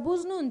जीवनमा यसलाई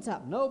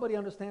बुझ्नुहुन्छ Nobody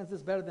understands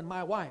this better than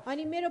my wife.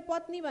 अनि मेरो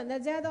पत्नी भन्दा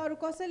ज्यादा अरु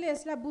कसैले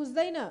यसलाई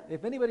बुझ्दैन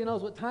If anybody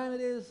knows what time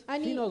it is, she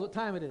अनि- knows what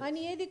time it is.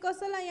 अनि यदि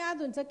कसैलाई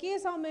याद हुन्छ के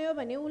समय हो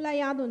भने उलाई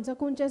याद हुन्छ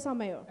कुन चाहिँ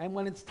समय हो And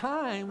when it's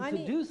time to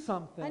अनि- do अनि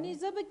something,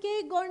 जब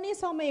केही गर्ने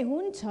समय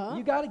हुन्छ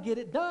you got to get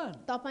it done.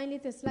 तपाईले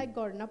त्यसलाई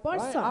गर्न Right?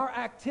 पर्छ Our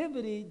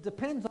activity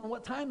depends on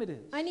what time it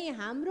is. अनि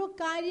हाम्रो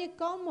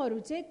कार्यक्रमहरू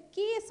चाहिँ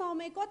के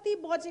समय कति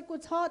बजेको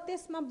छ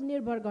त्यसमा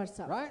निर्भर गर्छ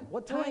Right?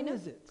 What हो time हैन?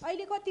 is it?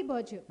 अहिले कति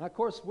बज्यो Now, of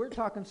course, we're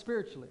talking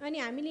spiritually. अनि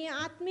हामीले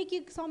यहाँ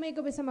आत्मिक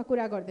समयको विषयमा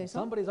कुरा गर्दैछौँ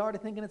Somebody's already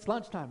thinking it's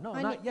lunchtime. No,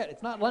 अनि- not yet.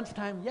 It's not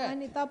lunchtime yet.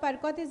 अनि तपाईहरु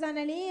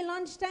कतिजनाले ए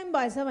लन्च टाइम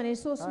भएछ भनेर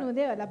सोच्नु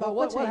हुँदै होला But भएको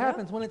what छैन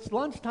happens when it's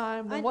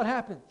lunchtime? Then And- what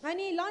happens?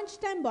 अनि लन्च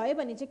टाइम भयो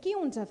भने चाहिँ के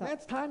हुन्छ त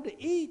That's time to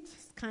eat.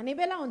 खाने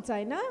बेला हुन्छ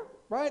हैन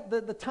Right?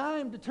 The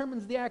time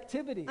determines the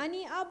activity.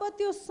 अनि अब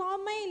त्यो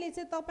समयले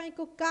चाहिँ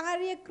तपाईको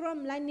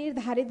कार्यक्रमलाई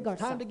निर्धारित गर्छ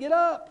Time to get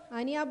up.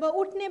 अनि अब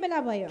उठ्ने बेला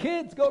भयो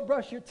Kids, go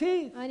brush your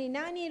teeth. अनि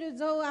नानीहरु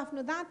जाऊ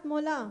आफ्नो दाँत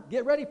मोल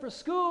Get ready for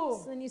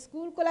school. अनि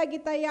स्कुलको लागि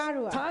तयार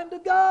हो Time to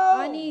अनि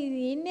go.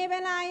 हिँड्ने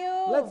बेला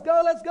आयो Let's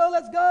go, let's go,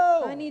 let's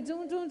go. अनि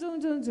zoom zoom zoom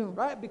zoom zoom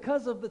Right?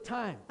 Because of the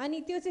time.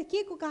 अनि त्यो चाहिँ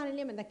के को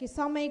कारणले भन्दाखेरि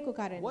समयको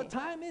कारणले What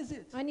time is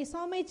it? अनि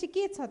समय चाहिँ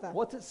के छ त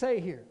What's it say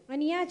here?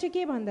 अनि यहाँ चाहिँ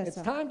के It's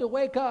भन्दछ time to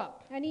wake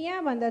up. अनि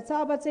यहाँ भन्दछ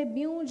अब चाहिँ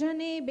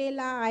बिउझने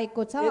बेला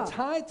आएको छ It's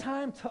high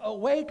time to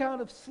awake out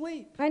of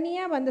sleep. अनि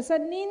यहाँ भन्दछ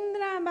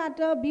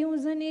निन्द्राबाट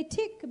बिउझने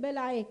ठिक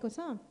बेला आएको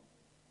छ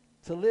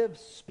To live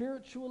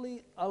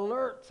spiritually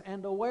alert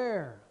and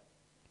aware.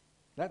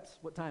 That's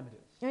what time it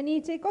is. अनि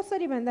चाहिँ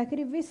कसरी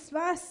भन्दाखेरि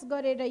विश्वास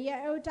गरेर या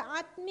एउटा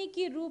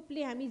आत्मिकी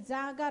रूपले हामी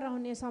जागा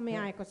रहने समय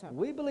आएको छ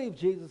We believe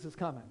Jesus is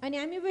coming. अनि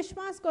हामी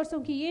विश्वास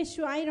गर्छौं कि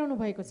येशू आइरहनु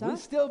भएको छ We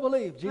still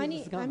believe Jesus अनि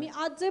is हामी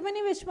coming. अझै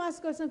पनि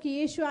विश्वास गर्छौं कि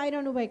येशू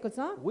आइरहनु भएको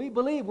छ We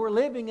believe we're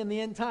living in the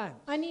end time.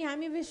 अनि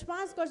हामी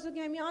विश्वास गर्छौं कि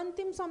हामी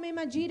अन्तिम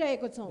समयमा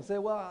जिरहेको छौं You say,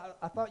 well,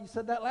 I thought you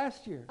said that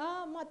last year.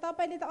 म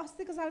तपाईले त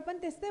अस्तिको साल पनि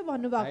त्यस्तै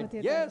भन्नुभएको Right?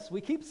 थियो त Yes,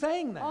 we keep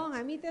saying that.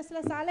 हामी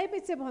त्यसलाई सालै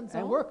पछि भन्छौं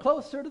And we're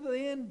closer to the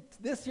end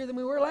this year than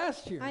we were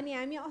last year. अनि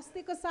हामी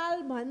अस्तिको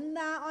साल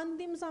भन्दा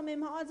अन्तिम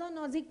समयमा अझ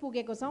नजिक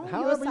पुगेको छौं यो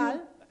However, साल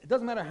it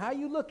doesn't matter how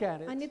you look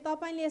at अनि it.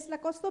 तपाईले यसलाई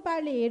कस्तो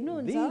पाराले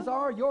हेर्नुहुन्छ These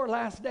are your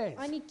last days.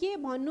 अनि के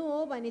भन्नु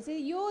हो भने चाहिँ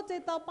यो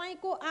चाहिँ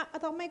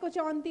तपाईको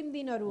चाहिँ अन्तिम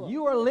दिनहरु हो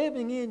You are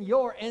living in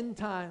your end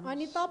times.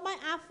 अनि तपाई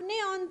आफ्नै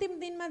अन्तिम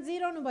दिनमा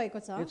जिरहनु भएको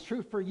छ It's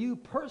true for you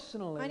अनि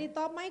personally,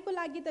 तपाईको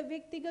लागि त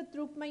व्यक्तिगत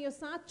रूपमा यो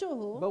साँचो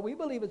हो but we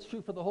believe it's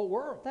true for the whole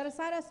world. तर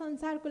सारा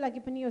संसारको लागि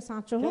पनि यो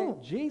साँचो हो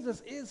Okay?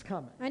 Jesus is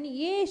coming. अनि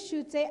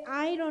येशू चाहिँ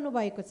आइरहनु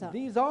भएको छ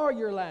These are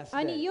your last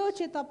अनि days. यो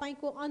चाहिँ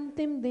तपाईको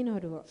अन्तिम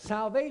दिनहरु हो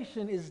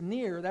Salvation is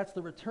near. That's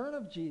the return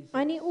of Jesus.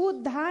 अनि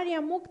उद्धार या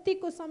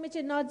मुक्तिको समय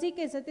चाहिँ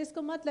नजिकै छ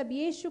त्यसको मतलब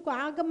येशूको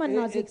आगमन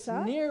नजिक It's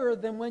छ nearer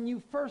than when you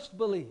first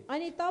believed.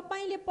 अनि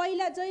तपाईले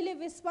पहिला जहिले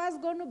विश्वास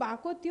गर्नु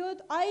भएको थियो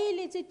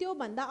अहिले चाहिँ त्यो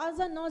भन्दा अझ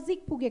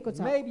नजिक पुगेको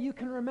छ Maybe you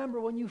can remember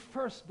when you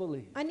first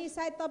believed. अनि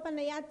सायद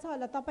तपाईलाई याद छ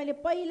होला तपाईले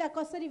पहिला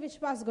कसरी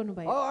विश्वास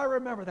गर्नुभयो Oh, I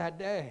remember that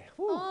day.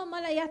 Whew.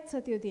 मलाई याद छ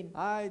त्यो दिन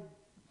I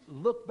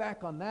look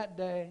back on that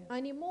day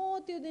अनि म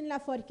त्यो दिनलाई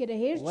फर्केर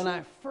हेर्छु when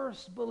I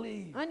first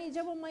believed. अनि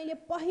जब मैले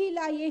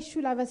पहिला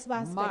येशूलाई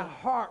विश्वास My गरेँ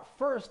heart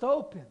first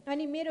opened.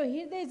 अनि मेरो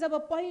हृदय जब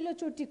पहिलो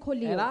चोटि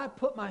खोलियो And I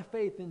put my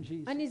faith in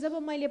Jesus. अनि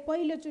जब मैले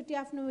पहिलो चोटि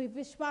आफ्नो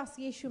विश्वास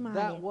येशूमा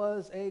That हालेँ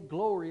was a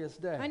glorious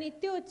day. अनि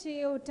त्यो चाहिँ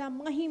एउटा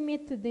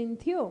महिमित दिन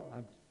थियो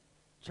I'm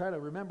trying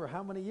to remember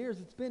how many years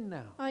it's been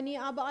now. अनि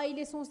अब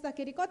अहिले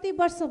सोच्दाखेरि कति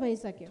वर्ष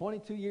भइसक्यो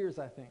 22 years,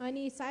 I think.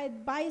 अनि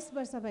सायद 22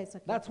 वर्ष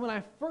भइसक्यो That's when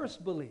I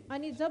first believed.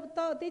 अनि जब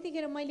त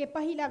त्यतिखेर मैले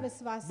पहिला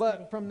विश्वास गरेँ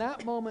But from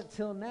that moment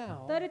till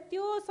now, तर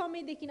त्यो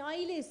समयदेखि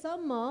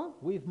अहिलेसम्म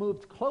we've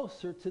moved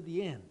closer to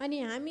the end. अनि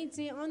हामी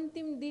चाहिँ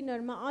अन्तिम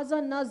दिनहरूमा अझ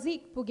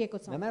नजिक पुगेको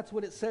छौँ And that's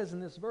what it says in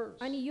this verse.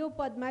 अनि यो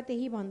पदमा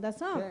त्यही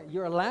भन्दछ Okay,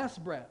 your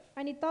last breath,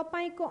 अनि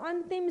तपाईको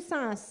अन्तिम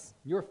सास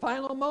your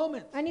final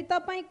moment, अनि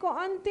तपाईको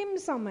अन्तिम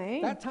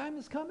समय that time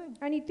is coming.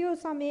 अनि त्यो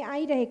समय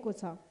आइरहेको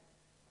छ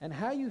And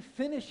how you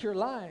finish your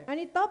life,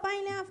 अनि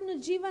तपाईले आफ्नो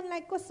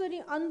जीवनलाई कसरी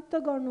अन्त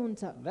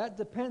गर्नुहुन्छ that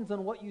depends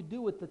on what you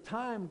do with the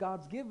time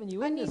God's given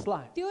you in अनि this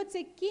life. त्यो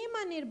चाहिँ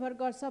केमा निर्भर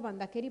गर्छ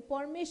भन्दाखेरि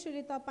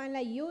परमेश्वरले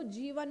तपाईलाई यो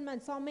जीवनमा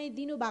समय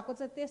दिनु भएको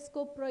छ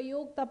त्यसको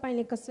प्रयोग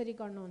तपाईले कसरी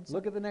गर्नुहुन्छ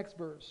Look at the next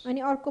verse.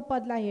 अनि अर्को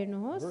पदलाई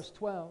हेर्नुहोस् Verse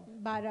 12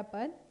 12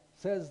 पद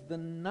says, the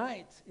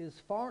night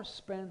is far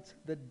spent,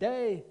 the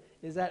day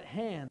is at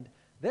hand.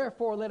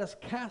 Therefore, let us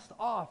cast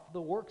off the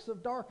works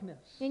of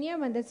darkness. अनि यहाँ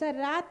भन्दछ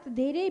रात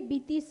धेरै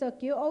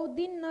बितिसक्यो औ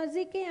दिन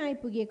नजिकै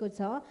आइपुगेको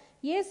छ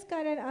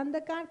यसकारण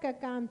अन्धकारका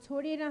काम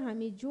छोडेर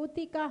हामी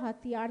ज्योतिका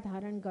हतियार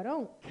धारण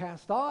गरौँ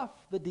Cast off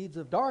the deeds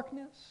of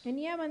darkness.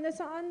 अनि यहाँ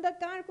भन्दछ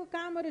अन्धकारको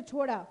कामहरू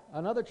छोड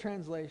Another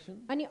translation,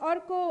 अनि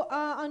अर्को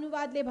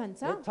अनुवादले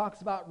भन्छ it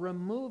talks about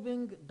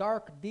removing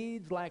dark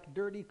deeds like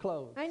dirty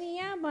clothes. अनि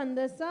यहाँ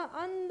भन्दछ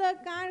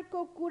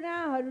अन्धकारको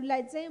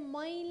कुराहरूलाई चाहिँ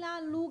मैला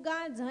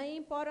लुगा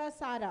झैं पर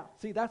सार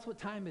See, that's what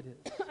time it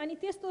is. अनि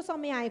त्यस्तो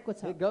समय आएको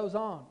छ It goes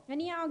on.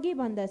 अनि यहाँ अघि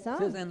भन्दछ It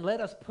says, and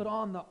let us put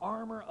on the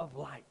armor of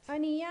light.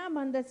 अनि यहाँ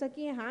भन्दछ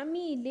कि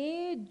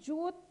हामीले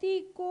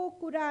ज्योतिको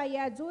कुरा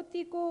या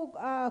ज्योतिको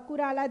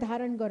कुरालाई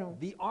धारण गरौँ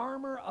The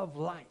armor of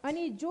light.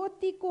 अनि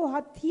ज्योतिको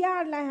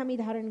हतियारलाई हामी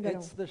धारण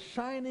गरौँ It's the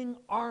shining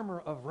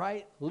armor of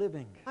right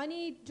living. अनि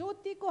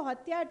ज्योतिको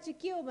हतियार चाहिँ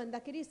के हो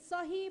भन्दाखेरि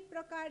सही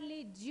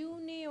प्रकारले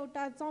जिउने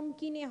एउटा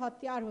चम्किने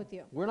हतियार हो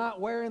त्यो We're not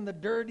wearing the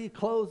dirty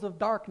clothes of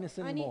darkness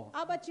अनि anymore.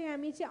 अब चाहिँ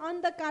हामी चाहिँ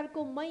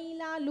अन्धकारको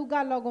मैला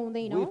लुगा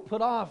लगाउँदैनौँ We've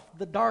put off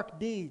the dark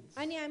deeds.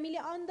 अनि हामीले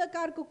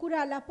अन्धकारको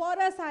कुरालाई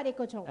पर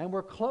सारेको छौँ And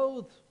we're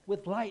clothed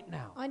with light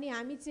now. अनि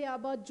हामी चाहिँ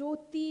अब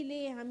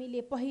ज्योतिले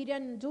हामीले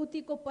पहिरन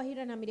ज्योतिको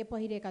पहिरन हामीले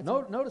पहिरेका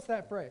छौँ Notice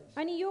that phrase.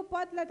 अनि यो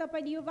पदलाई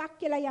तपाईले यो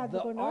वाक्यलाई याद The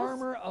गर्नुहोस्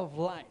armor of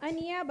light.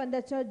 अनि यहाँ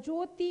भन्दछ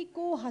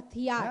ज्योतिको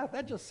हतियार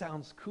That just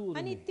sounds cool to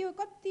अनि me. त्यो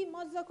कति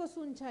मजाको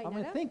सुन्छ I हैन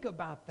mean, र think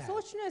about that.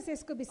 सोच्नुहोस्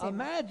यसको विषयमा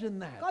Imagine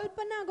that.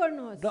 कल्पना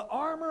गर्नुहोस् The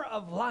armor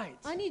of light.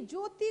 अनि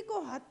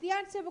ज्योतिको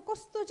हतियार चाहिँ अब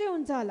कस्तो चाहिँ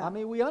हुन्छ होला I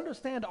mean, we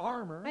understand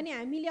armor, अनि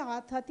हामीले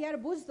हतियार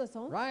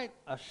बुझ्दछौँ right?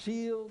 A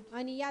shield,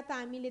 अनि या त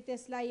हामीले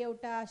त्यसलाई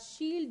एउटा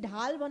शिल्ड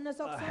ढाल भन्न a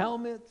सक्छौँ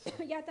helmet,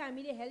 या त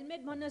हामीले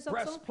हेलमेट भन्न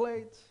सक्छौँ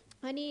breastplate.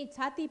 अनि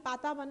छाती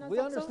पाता भन्न We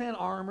सक्छौँ understand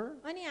armor,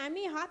 अनि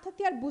हामी हात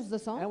हतियार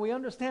बुझ्दछौँ and we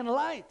understand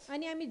light.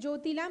 अनि हामी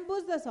ज्योतिलाई पनि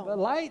बुझ्दछौँ But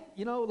light,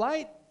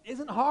 light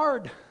isn't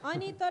hard.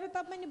 अनि तर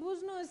तपाईले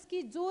बुझ्नुहोस्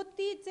कि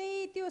ज्योति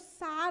चाहिँ त्यो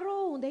सारो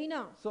हुँदैन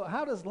So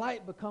how does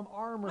light become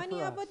armor अनि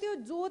for अब us? त्यो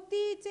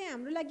ज्योति चाहिँ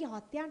हाम्रो लागि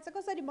हतियार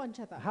चाहिँ कसरी बन्छ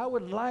त How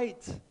would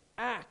light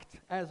act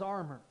as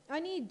armor?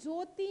 अनि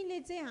ज्योतिले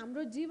चाहिँ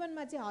हाम्रो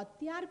जीवनमा चाहिँ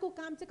हतियारको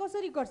काम चाहिँ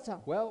कसरी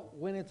गर्छ Well,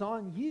 when it's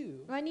on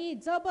you,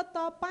 अनि जब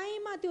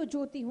तपाईमा त्यो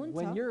ज्योति हुन्छ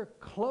when you're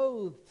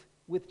clothed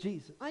with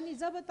Jesus, अनि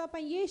जब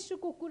तपाईँ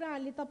येशूको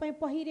कुराहरूले तपाईँ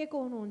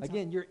पहिरेको हुनुहुन्छ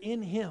again, you're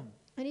in Him.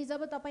 अनि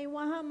जब तपाईँ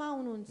उहाँमा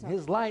हुनुहुन्छ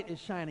His light is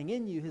shining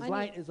in you. His अनि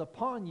light is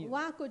upon you.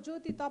 उहाँको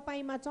ज्योति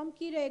तपाईँमा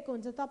चम्किरहेको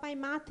हुन्छ तपाईँ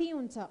माथि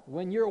हुन्छ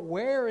When you're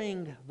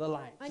wearing the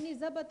light, अनि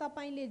जब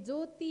तपाईँले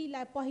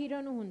ज्योतिलाई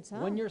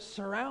पहिरनुहुन्छ when you're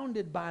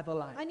surrounded by the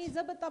light, अनि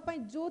जब तपाईँ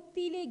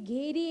ज्योतिले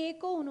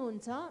घेरिएको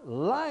हुनुहुन्छ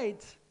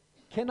light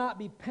cannot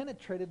be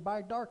penetrated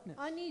by darkness.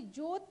 अनि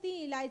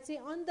ज्योतिलाई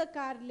चाहिँ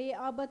अन्धकारले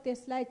अब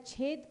त्यसलाई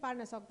छेद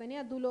पार्न सक्दैन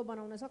या दुलो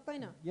बनाउन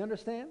सक्दैन You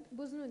understand?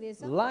 बुझ्नु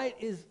हुँदैछ Light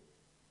is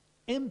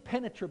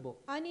impenetrable.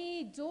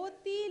 अनि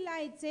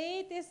ज्योतिलाई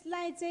चाहिँ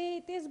त्यसलाई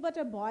चाहिँ त्यसबाट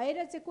भएर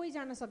चाहिँ कोही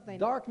जान सक्दैन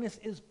Darkness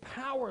is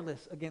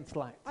powerless against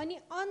light. अनि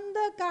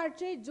अन्धकार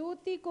चाहिँ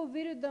ज्योतिको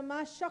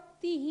विरुद्धमा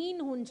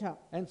शक्तिहीन हुन्छ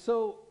And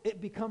so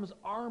it becomes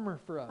armor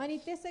for us. अनि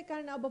त्यसै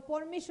कारण अब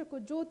परमेश्वरको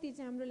ज्योति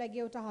चाहिँ हाम्रो लागि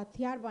एउटा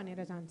हतियार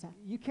बनेर जान्छ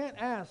You can't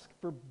ask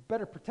for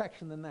better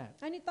protection than that.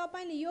 अनि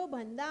तपाईले यो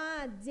भन्दा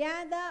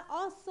ज्यादा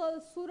असल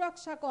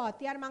सुरक्षाको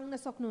हतियार माग्न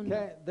सक्नुहुन्न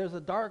Okay, there's a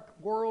dark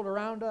world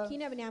around us.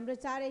 किनभने हाम्रो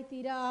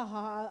चारैतिर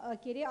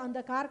के अरे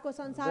अन्धकारको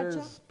संसार छ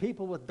There's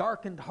people with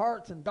darkened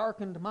hearts and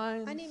darkened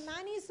minds. अनि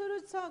मानिसहरू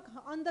छ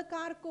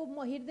अन्धकारको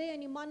हृदय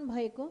अनि मन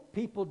भएको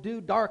People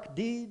do dark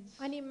deeds.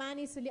 अनि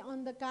मानिसहरूले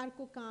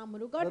अन्धकारको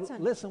कामहरू But गर्छन्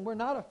listen, we're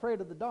not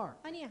afraid of the dark.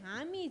 अनि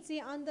हामी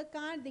चाहिँ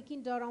अन्धकारदेखि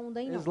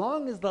डराउँदैन As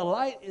long as the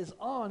light is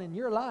on in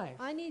your life,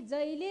 अनि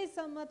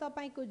जहिलेसम्म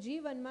तपाईको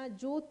जीवनमा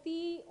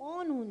ज्योति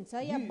अन हुन्छ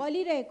या You-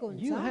 बलिरहेको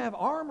you हुन्छ have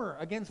armor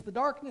against the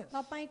darkness.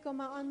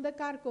 तपाईकोमा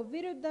अन्धकारको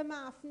विरुद्धमा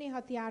आफ्नै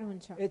हतियार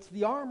हुन्छ It's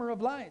the armor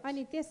of light.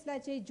 अनि त्यसलाई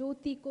चाहिँ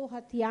ज्योतिको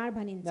हतियार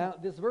भनिन्छ Now,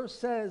 this verse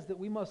says that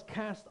we must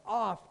cast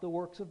off the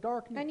works of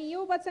darkness. अनि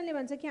यो वचनले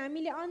भन्छ कि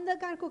हामीले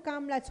अन्धकारको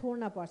कामलाई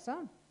छोड्न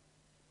पर्छ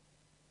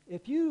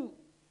If you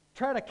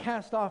try to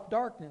cast off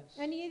darkness,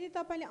 अनि यदि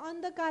तपाईले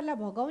अन्धकारलाई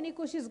भगाउने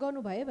कोसिस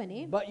गर्नुभयो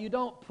भने but you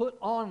don't put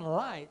on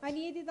light,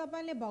 अनि यदि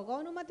तपाईले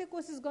भगाउनु मात्रै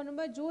कोसिस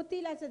गर्नुभयो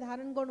ज्योतिलाई चाहिँ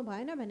धारण गर्नु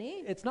भएन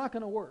भने it's not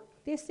going to work.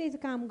 त्यसै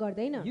चाहिँ काम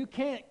गर्दैन You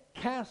can't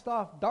cast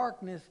off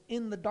darkness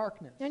in the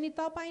darkness, अनि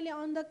तपाईले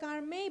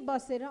अन्धकारमै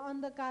बसेर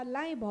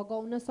अन्धकारलाई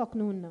भगाउन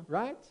सक्नुहुन्न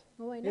right?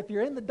 हो हैन If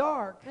you're in the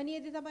dark, अनि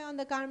यदि तपाईँ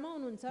अन्धकारमा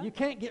हुनुहुन्छ you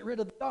can't get rid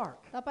of the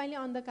dark. तपाईले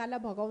अन्धकारलाई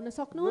भगाउन There's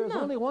सक्नुहुन्न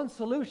only one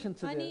solution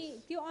to अनि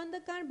this, त्यो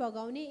अन्धकार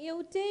भगाउने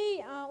एउटै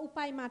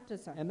उपाय मात्र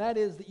छ and that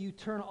is that you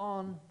turn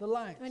on the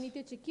light. अनि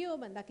त्यो चाहिँ के हो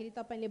भन्दाखेरि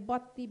तपाईले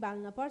बत्ती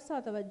बाल्न पर्छ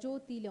अथवा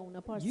ज्योति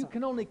ल्याउन पर्छ You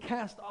can only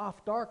cast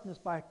off darkness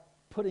by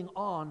putting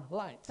on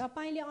light.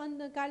 तपाईले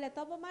अन्धकारलाई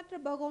तब मात्र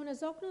भगाउन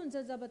सक्नुहुन्छ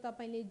जब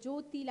तपाईले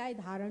ज्योतिलाई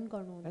धारण And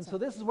गर्नुहुन्छ so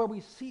this is where we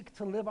seek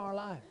to live our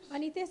lives.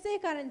 अनि त्यसै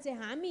कारण चाहिँ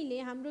हामीले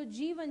हाम्रो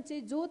जीवन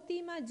चाहिँ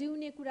ज्योतिमा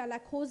जिउने कुरालाई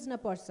खोज्न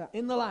पर्छ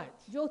In the light,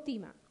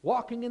 ज्योतिमा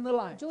walking in the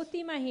light,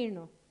 ज्योतिमा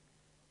हिँड्नु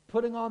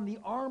putting on the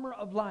armor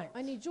of light.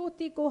 अनि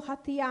ज्योतिको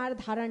हतियार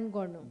धारण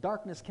गर्नु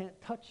Darkness can't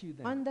touch you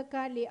then.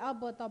 अन्धकारले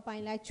अब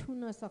तपाईलाई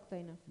छुन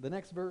सक्दैन The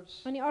next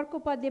verse, अनि अर्को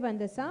पदले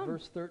भन्दछ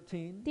verse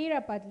 13,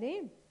 13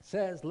 पदले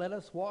says, let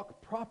us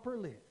walk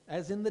properly,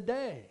 as in the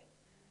day.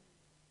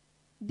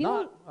 दिउ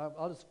Not,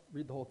 I'll just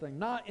read the whole thing.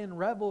 Not in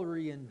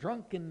revelry and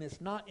drunkenness,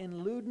 not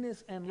in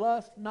lewdness and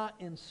lust, not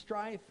in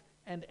strife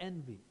and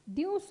envy.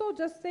 दिउँसो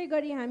जस्तै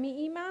गरी हामी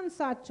इमान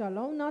साथ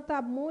चलौँ न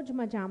त मोज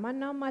मजामा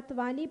न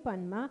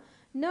मतवालीपनमा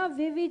न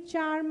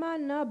व्यभिचारमा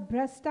न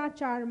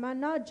भ्रष्टाचारमा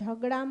न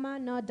झगडामा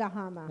न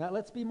डाहामा Now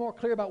let's be more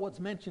clear about what's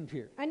mentioned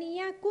here. अनि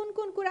यहाँ कुन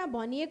कुन कुरा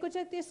भनिएको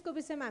छ त्यसको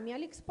विषयमा हामी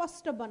अलिक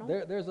स्पष्ट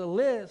बनाउँ There's a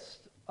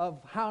list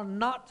of how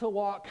not to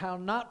walk, how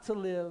not to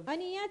live.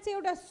 अनि यहाँ चाहिँ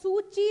एउटा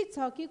सूची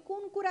छ कि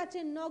कुन कुरा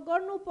चाहिँ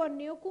नगर्नु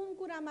पर्ने हो कुन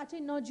कुरामा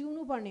चाहिँ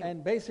नजिउनु पर्ने हो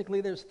And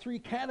basically there's three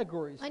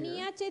categories अनि here.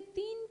 यहाँ चाहिँ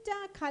तीनटा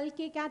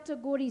खालके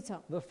क्याटेगोरी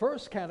छ The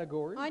first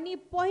category, अनि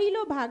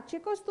पहिलो भाग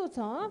चाहिँ कस्तो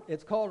छ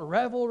it's called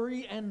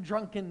revelry and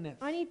drunkenness.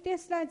 अनि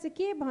त्यसलाई चाहिँ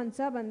के भन्छ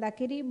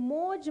भन्दाखेरि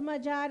मोज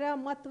मजा र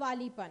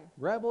मतवालीपन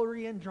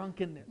Revelry and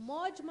drunkenness.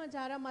 मोज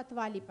मजा र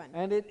मतवालीपन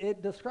And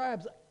it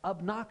describes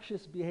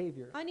obnoxious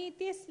behavior. अनि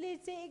त्यसले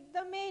चाहिँ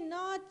एकदमै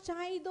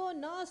नचाहिदो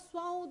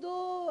नसुहाउँदो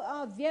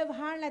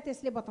व्यवहारलाई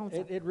त्यसले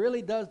बताउँछ It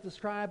really does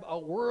describe a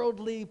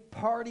worldly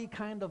party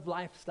kind of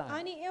lifestyle.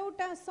 अनि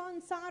एउटा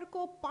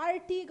संसारको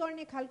पार्टी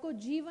गर्ने खालको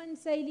जीवन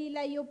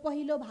शैलीलाई यो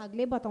पहिलो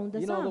भागले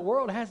बताउँदछ You know, the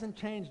world hasn't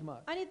changed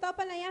much. अनि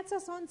तपाईलाई याद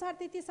छ संसार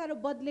त्यति साह्रो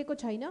बदलेको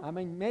छैन I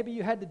mean, maybe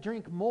you had to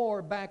drink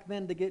more back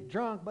then to get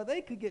drunk, but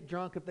they could get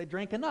drunk if they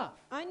drank enough.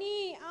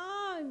 अनि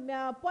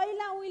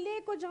पहिला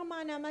उहिलेको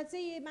जमानामा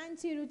चाहिँ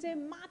मान्छेहरू चाहिँ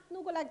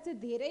मात्नुको लागि चाहिँ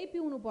धेरै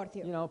पिउनु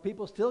पर्थ्यो You know,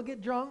 people still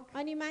get drunk,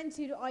 अनि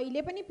मान्छेहरू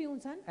अहिले पनि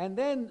पिउँछन् and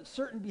then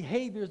certain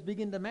behaviors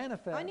begin to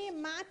manifest. अनि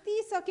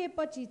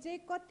मातिसकेपछि चाहिँ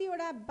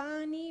कतिवटा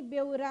बानी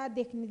बेउरा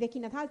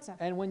देखिन थाल्छ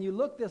And when you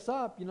look this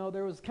up, you know,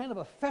 there was kind of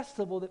a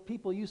festival that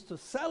people used to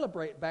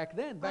celebrate back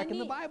then, back in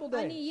the Bible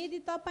अनि days. यदि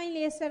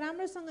तपाईले यसलाई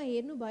राम्रोसँग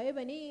हेर्नुभयो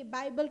भने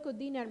बाइबलको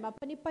दिनहरुमा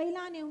पनि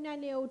पहिला नै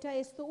उनीहरूले एउटा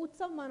यस्तो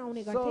उत्सव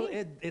मनाउने So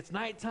गर्थे it's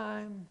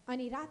nighttime.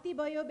 अनि राति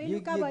भयो You,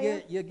 बेलुका you भयो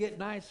get you get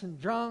nice and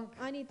drunk,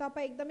 अनि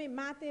तपाई एकदमै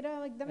मातेर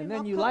एकदमै and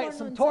then you मक्ख light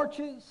some पर्नुहुन्छ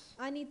torches,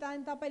 अनि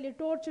तपाईले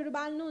टोर्चहरु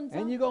बाल्नुहुन्छ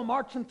and you go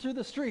marching through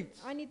the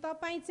streets, अनि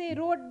तपाई चाहिँ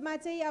रोडमा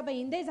चाहिँ अब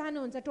हिँड्दै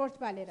जानुहुन्छ टोर्च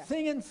बालेर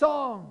singing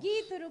songs,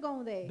 गीतहरु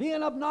गाउँदै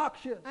being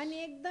obnoxious. अनि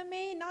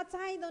एकदमै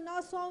नचाहिदो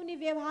नसुहाउने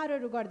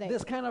व्यवहारहरु गर्दै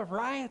This kind of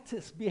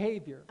riotous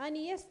behavior.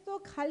 अनि यस्तो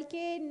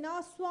खालके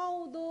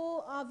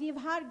नसुहाउँदो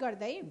व्यवहार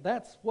गर्दै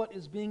That's what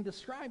is being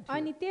described here.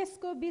 अनि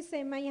त्यसको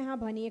विषयमा यहाँ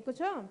भनिएको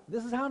छ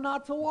This is how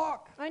not to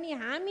walk. अनि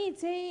हामी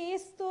चाहिँ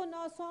यस्तो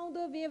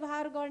नसुहाउँदो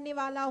व्यवहार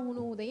गर्नेवाला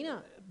हुनु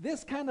हुँदैन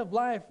This kind of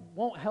life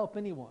won't help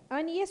anyone.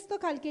 अनि यस्तो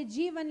खालके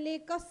जीवनले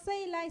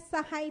कसैलाई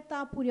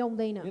सहायता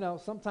पुर्याउँदैन You know,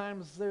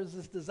 sometimes there's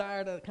this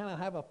desire to kind of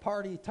have a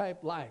party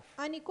type life.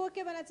 अनि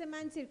कोही बेला चाहिँ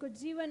मान्छेहरूको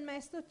जीवनमा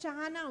यस्तो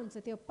चाहना हुन्छ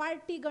त्यो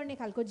पार्टी गर्ने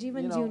खालको You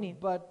जीवन know, जिउने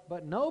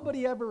but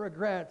nobody ever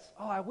regrets,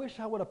 oh, I wish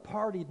I would have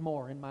partied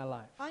more in my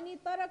life. अनि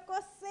तर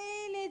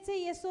कसैले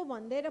चाहिँ यसो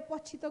भन्दै र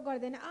पछि त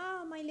गर्दैन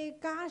मैले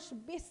काश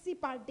बेसी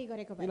पार्टी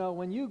गरेको You भए know,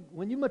 when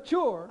you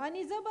mature,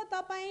 अनि जब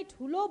तपाईँ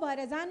ठुलो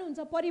भएर जानुहुन्छ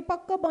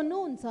परिपक्व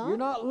बन्नुहुन्छ हुन्छ You're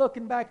not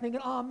looking back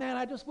thinking, oh man,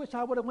 I just wish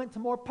I would have went to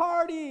more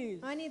parties.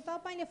 अनि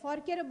तपाईले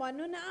फर्केर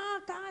भन्नु न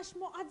काश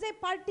म अझै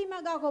पार्टीमा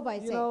गएको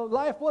भए You know,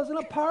 life wasn't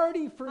a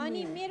party for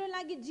अनि me. मेरो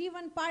लागि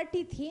जीवन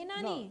पार्टी थिएन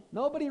नि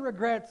No, nobody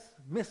regrets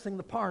missing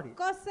the party.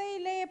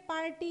 कसैले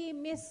पार्टी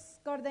मिस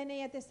गर्दैन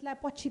या त्यसलाई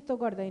पछितो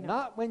गर्दैन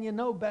Not when you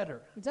know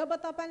better. जब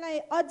तपाईलाई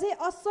अझै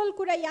असल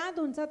कुरा याद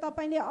हुन्छ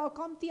तपाईले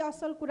कम्ती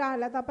असल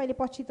कुराहरूलाई तपाईले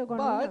पछितो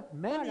गर्नुहुन्न But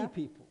many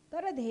people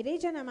तर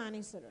धेरैजना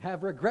मानिसहरू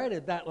have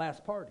regretted that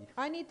last party.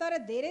 अनि तर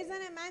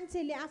धेरैजना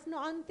मान्छेले आफ्नो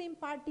अन्तिम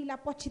पार्टीलाई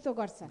पछितो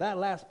गर्छ That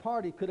last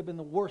party could have been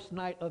the worst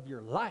night of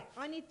your life.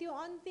 अनि त्यो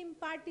अन्तिम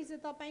पार्टी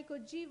चाहिँ तपाईको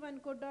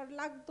जीवनको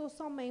डरलाग्दो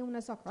समय हुन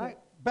सक्छ Right?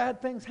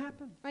 Bad things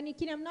happen. अनि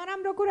किन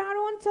नराम्रो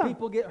कुराहरू हुन्छ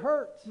People get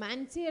hurt.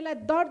 मान्छेलाई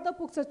दर्द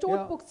पुग्छ You चोट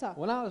know, पुग्छ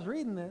when I was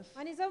reading this,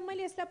 अनि जब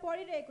मैले यसलाई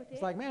पढिरहेको it's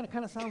थिएँ like, man, it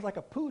kind of sounds like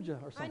a puja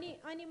or अनि something.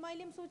 अनि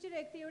मैले पनि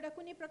सोचिरहेको थिएँ एउटा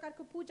कुनै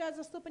प्रकारको पूजा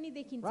जस्तो पनि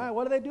देखिन्छ Right?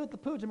 What do they do at the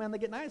puja, man? They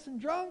get nice and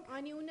drunk.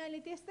 अनि उनीहरूले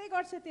त्यस्तै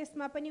गर्छ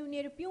त्यसमा पनि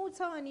उनीहरू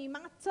पिउँछ अनि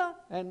मात्छ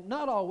And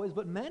not always,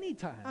 but many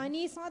times,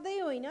 अनि सधैँ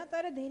होइन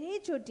तर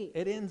धेरैचोटि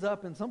it ends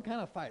up in some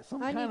kind of fight,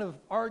 some अनि- kind of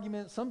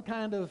argument, some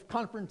kind of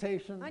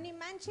confrontation. अनि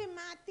मान्छे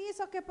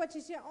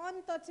मातिसकेपछि चाहिँ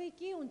अन्त चाहिँ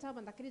के हुन्छ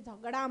भन्दाखेरि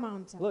झगडामा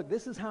हुन्छ Look,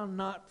 this is how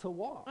not to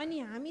walk. अनि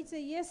हामी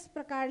चाहिँ यस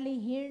प्रकारले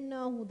हिँड्न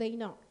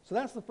हुँदैन So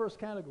that's the first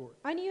category.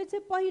 अनि यो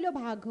चाहिँ पहिलो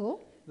भाग हो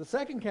The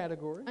second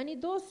category, अनि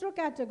दोस्रो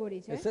क्याटेगोरी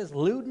it चाहिँ says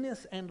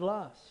lewdness and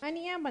lust. अनि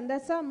यहाँ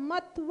भन्दछ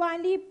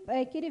मतवाली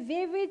के अरे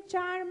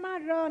व्यभिचारमा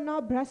र न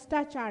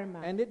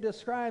भ्रष्टाचारमा And it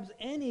describes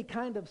any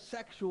kind of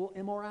sexual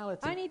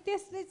immorality. अनि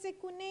त्यसले चाहिँ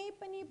कुनै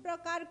पनि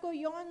प्रकारको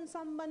यौन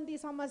सम्बन्धी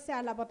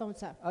समस्यालाई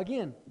बताउँछ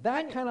Again,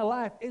 that kind of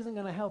life isn't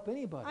going to help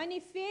anybody. अनि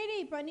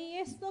फेरि पनि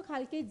यस्तो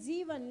खालके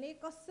जीवनले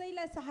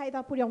कसैलाई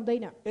सहायता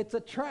पुर्याउँदैन It's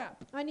a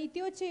trap. अनि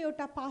त्यो चाहिँ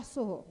एउटा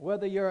पासो हो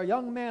Whether you're a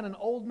young man, an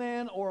old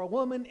man, or a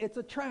woman, it's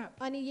a trap.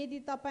 अनि यदि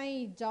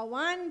तपाईँ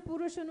जवान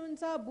पुरुष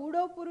हुनुहुन्छ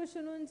बुढो पुरुष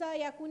हुनुहुन्छ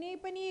या कुनै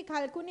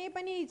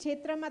पनि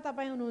क्षेत्रमा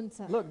तपाईँ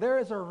हुनुहुन्छ Look, there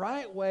is a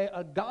right way,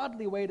 a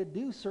godly way to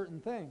do certain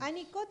things.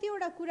 अनि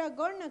कतिवटा कुरा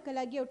गर्नका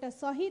लागि एउटा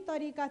सही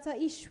तरिका छ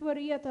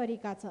ईश्वरीय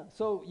तरिका छ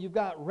So you've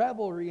got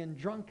revelry and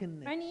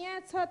drunkenness. अनि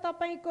यहाँ छ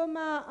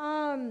तपाईँकोमा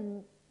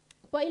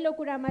पहिलो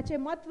कुरामा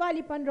चाहिँ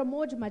मतवालीपन र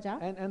मोज मजा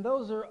And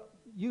those are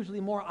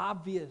usually more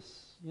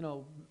obvious, you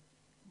know,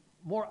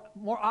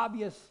 more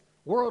obvious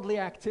worldly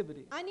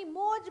activity. अनि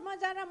मोज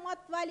मजा र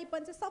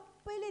मतवालीपन चाहिँ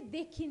सबैले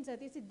देखिन्छ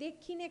त्यो चाहिँ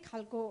देखिने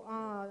खालको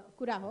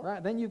कुरा हो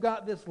Right? Then you've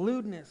got this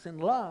lewdness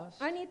and lust.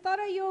 अनि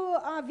तर यो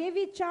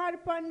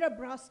व्यभिचारपन र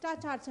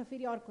भ्रष्टाचार छ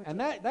फेरि अर्को And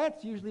चाहिँ।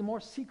 that's usually more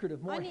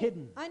secretive, more अनि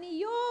hidden. अनि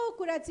यो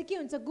कुरा चाहिँ के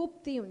हुन्छ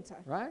गुप्ती हुन्छ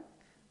Right?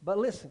 But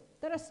listen,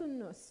 तर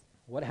सुन्नुहोस्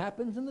what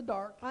happens in the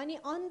dark अनि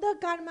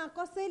अन्धकारमा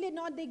कसैले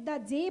नदेख्दा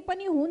जे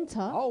पनि हुन्छ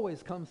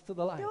always comes to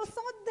the light. त्यो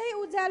सधैँ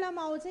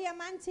उज्यालोमा आउँछ या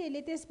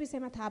मान्छेहरूले त्यस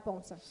विषयमा थाहा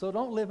पाउँछ So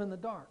don't live in the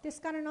dark.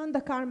 त्यसकारण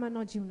अन्धकारमा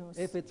नजिउनुहोस्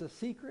If it's a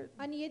secret,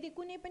 अनि यदि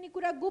कुनै पनि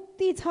कुरा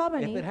गुप्ती छ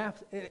भने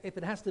if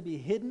it has to be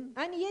hidden,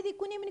 अनि यदि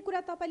कुनै पनि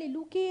कुरा तपाईँले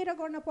लुकेर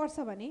गर्न पर्छ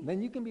भने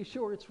then you can be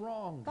sure it's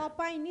wrong.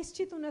 तपाईँ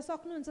निश्चित हुन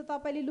सक्नुहुन्छ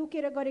तपाईँले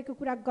लुकेर गरेको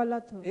कुरा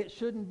गलत हो It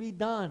shouldn't be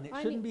done. It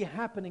shouldn't be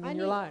happening in अनि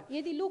your life.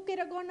 यदि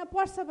लुकेर गर्न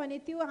पर्छ भने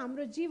त्यो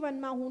हाम्रो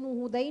जीवनमा हुनु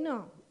हुँदैन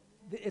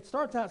It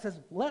starts out, it says,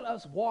 let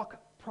us walk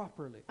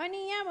properly. अनि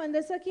यहाँ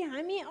भन्दछ कि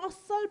हामी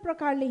असल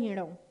प्रकारले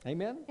हिँडौँ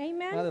Amen?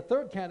 Amen. Now the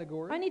third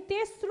category, अनि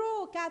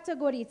तेस्रो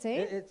क्याटेगोरी चाहिँ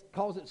it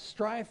calls it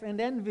strife and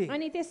envy.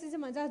 अनि त्यसले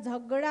चाहिँ भन्छ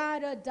झगडा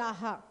र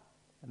डाहा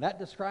And that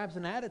describes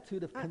an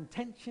attitude of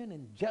contention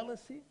and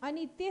jealousy.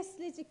 अनि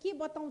त्यसले चाहिँ के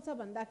बताउँछ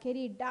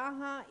भन्दाखेरि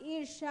डाहा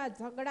ईर्ष्या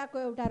झगडाको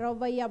एउटा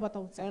रवैया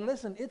बताउँछ And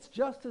listen, it's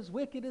just as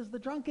wicked as the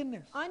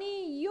drunkenness.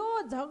 अनि यो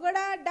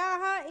झगडा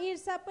डाहा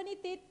ईर्ष्या पनि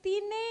त्यति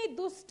नै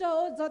दुष्ट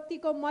हो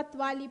जतिको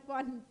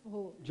मतवालीपन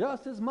हो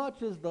Just as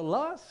much as the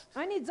lust,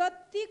 अनि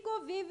जतिको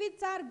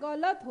व्यभिचार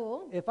गलत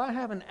हो if I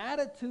have an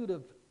attitude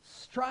of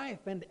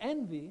strife and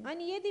envy,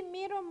 अनि यदि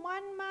मेरो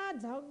मनमा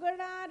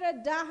झगडा र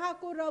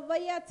डाहाको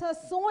रवैया छ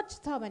सोच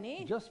छ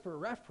भने just for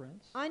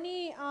reference,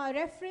 अनि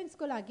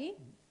रेफरेन्सको लागि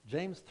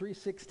James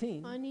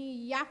 3:16,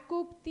 अनि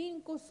याकुब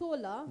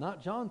 3:16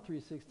 not John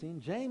 3:16,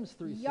 James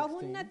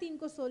यहुन्ना 3:16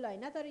 3:16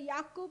 हैन तर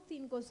याकुब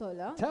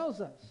 3:16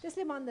 tells us,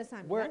 त्यसले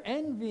भन्दछ where हामीलाई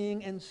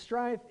envying and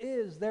strife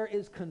is, there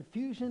is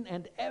confusion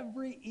and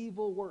every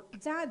evil work.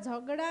 जहाँ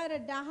झगडा र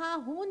डाहा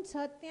हुन्छ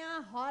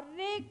त्यहाँ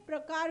हरेक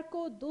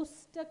प्रकारको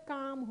दुष्ट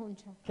काम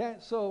हुन्छ Okay,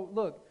 so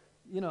look,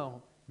 you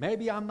know,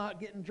 maybe I'm not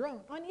getting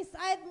drunk. अनि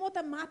सायद म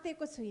त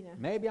मातेको छुइनँ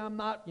Maybe I'm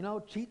not, you know,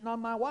 cheating on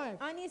my wife.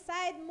 अनि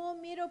सायद म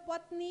मेरो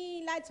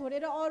पत्नीलाई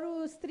छोडेर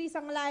अरू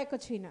स्त्रीसँग लागेको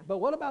छुइनँ But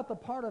what about the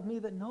part of me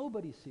that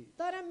nobody sees?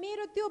 तर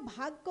मेरो त्यो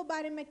भागको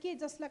बारेमा के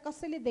जसलाई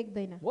कसैले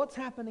देख्दैन What's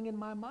happening in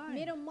my mind?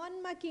 मेरो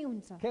मनमा के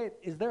हुन्छ Okay,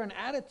 is there an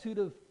attitude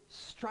of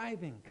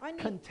striving, अनि-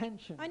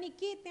 contention? अनि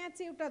के त्यहाँ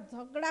चाहिँ एउटा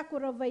झगडाको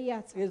रवैया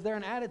छ Is there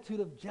an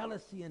attitude of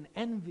jealousy and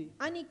envy?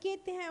 अनि के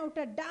त्यहाँ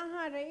एउटा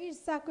डाहा र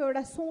ईर्ष्याको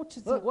एउटा सोच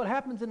छ Look, what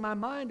happens in my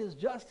mind is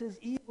just as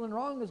evil evil and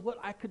wrong is what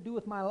I could do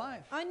with my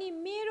life. अनि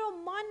मेरो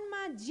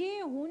मनमा जे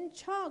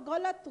हुन्छ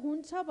गलत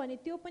हुन्छ भने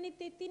त्यो पनि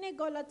त्यति नै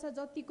गलत छ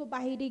जतिको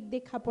बाहिरिक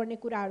देखा पर्ने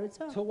कुराहरू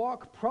छ To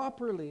walk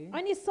properly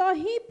अनि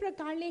सही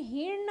प्रकारले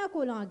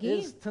हिँड्नको लागि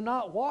is to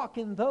not walk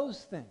in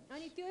those things.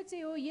 अनि त्यो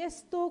चाहिँ हो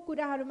यस्तो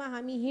कुराहरूमा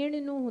हामी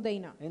हिँड्नु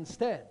हुँदैन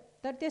Instead,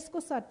 तर त्यसको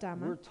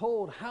सट्टामा we're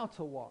told how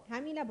to walk,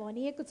 हामीलाई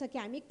भनिएको छ कि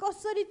हामी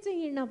कसरी चाहिँ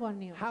हिँड्न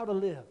पर्ने हो how to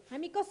live.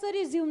 हामी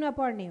कसरी जिउन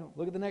पर्ने हो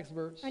Look at the next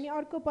verse. अनि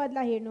अर्को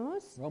पदलाई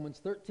हेर्नुहोस्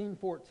Romans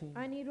 13:14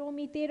 अनि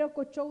रोमी 13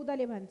 को 14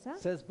 ले भन्छ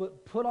says,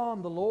 "But put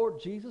on the Lord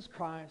Jesus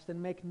Christ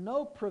and make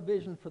no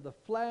provision for the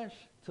flesh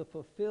to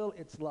fulfill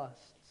its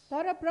lusts."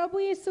 तर प्रभु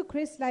येशू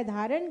ख्रीष्टलाई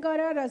धारण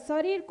गर र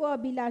शरीरको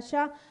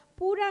अभिलाषा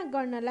पूरा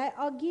गर्नलाई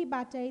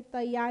अघिबाटै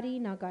तयारी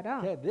नगर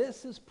Okay,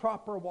 this is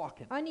proper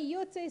walking. अनि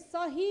यो चाहिँ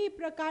सही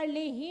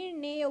प्रकारले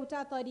हिँड्ने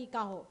एउटा तरिका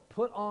हो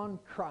Put on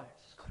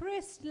Christ.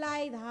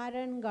 ख्रीष्टलाई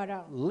धारण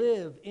गर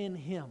Live in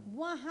Him.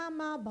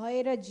 उहाँमा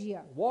भएर जिय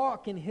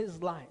Walk in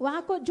His light.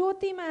 उहाँको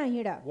ज्योतिमा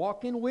हिँड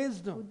Walk in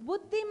wisdom.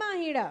 बुद्धिमा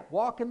हिँड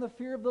Walk in the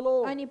fear of the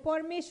Lord. अनि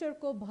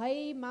परमेश्वरको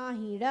भयमा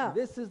हिँड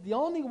This is the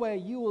only way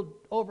you will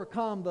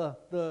overcome the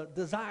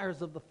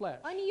desires of the flesh.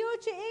 अनि यो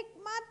चाहिँ एक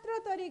मात्र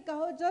तरिका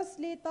हो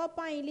जसले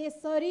तपाईले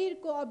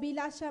शरीरको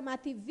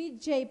अभिलाषामाथि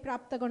विजय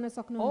प्राप्त गर्न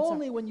सक्नुहुन्छ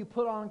Only when you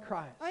put on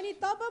Christ. अनि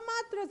तब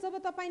मात्र जब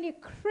तपाईले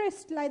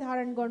ख्रीष्टलाई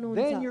धारण Then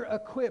गर्नुहुन्छ you're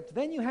equipped.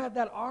 Then you have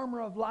that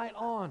armor of light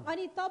on.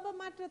 अनि तब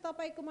मात्र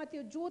तपाईकोमा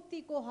त्यो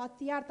ज्योतिको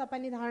हतियार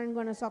तपाईले धारण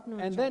गर्न And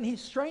सक्नुहुन्छ then He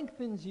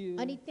strengthens you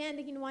अनि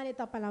त्यहाँदेखि उहाँले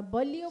तपाईलाई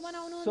बलियो so that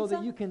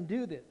बनाउनुहुन्छ you can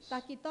do this.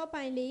 ताकि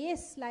तपाईले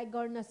यसलाई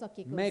गर्न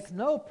सकेको Make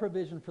no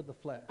provision for the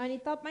flesh. अनि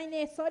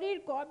तपाईले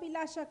शरीरको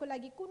अभिलाषाको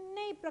लागि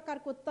कुनै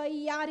प्रकारको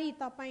तयारी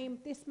तपाई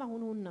त्यसमा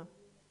हुनुहुन्न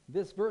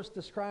This verse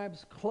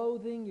describes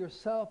clothing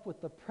yourself with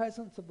the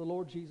presence of the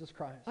Lord Jesus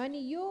Christ. अनि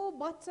यो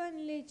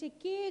वचनले चाहिँ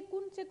के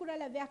कुन चाहिँ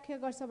कुरालाई व्याख्या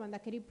गर्छ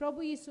भन्दाखेरि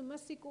प्रभु येशू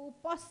मसीहको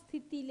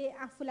उपस्थितिले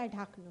आफूलाई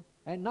ढाक्नु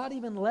And not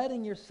even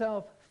letting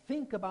yourself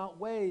think about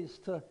ways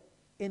to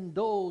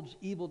indulge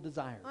evil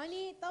desires.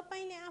 अनि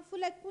तपाईले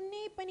आफूलाई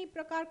कुनै पनि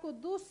प्रकारको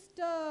दुष्ट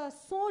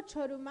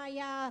सोचहरुमा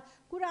या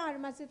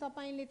कुराहरुमा चाहिँ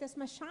तपाईले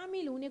त्यसमा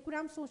शामिल हुने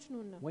कुराम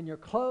सोच्नुहुन्न When you're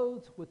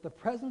clothed with the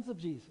presence of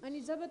Jesus,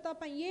 अनि जब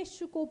तपाई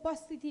येशूको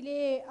उपस्थितिले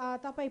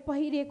तपाई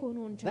पहिरेको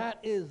हुनुहुन्छ that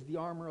is the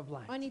armor of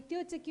light. अनि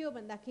त्यो चाहिँ के हो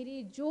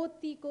भन्दाखेरि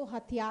ज्योतिको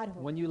हतियार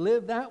हो When you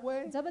live that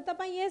way, जब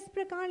तपाई यस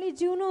प्रकारले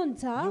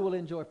जिउनुहुन्छ you will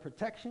enjoy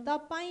protection.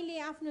 तपाईले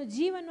आफ्नो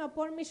जीवनमा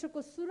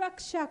परमेश्वरको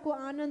सुरक्षाको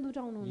आनन्द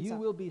उठाउनुहुन्छ You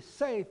will be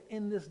safe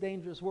in this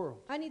dangerous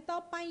world. अनि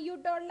तपाई यो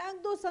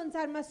डरलाग्दो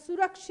संसारमा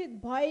सुरक्षित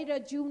भएर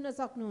जिउन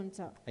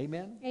सक्नुहुन्छ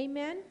Amen.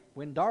 Amen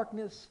When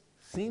darkness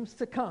seems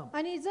to come,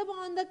 अनि जब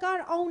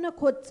अन्धकार आउन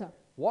खोज्छ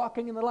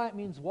walking in the light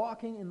means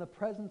walking in the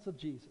presence of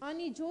Jesus.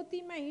 अनि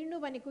ज्योतिमा हिँड्नु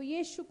भनेको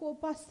येशूको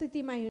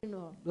उपस्थितिमा हिँड्नु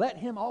हो Let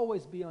Him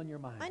always be on your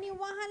mind. अनि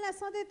उहाँलाई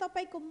सधैँ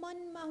तपाईको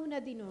मनमा हुन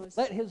दिनुहोस्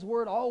Let His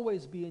word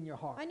always be in your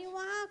heart. अनि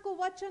उहाँको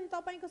वचन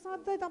तपाईको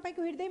सधैँ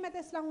तपाईको हृदयमा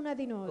त्यसलाई हुन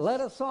दिनुहोस्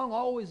Let a song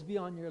always be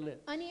on your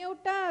lips. अनि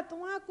एउटा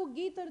उहाँको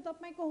गीतहरू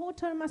तपाईको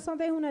होठरमा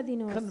सधैँ हुन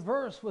दिनुहोस्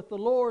Converse with the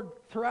Lord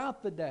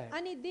throughout the day.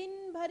 अनि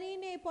दिनभरि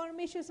नै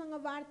परमेश्वरसँग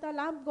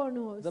वार्तालाप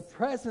गर्नुहोस् The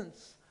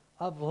presence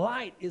of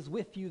light is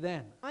with you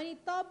then. अनि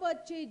तब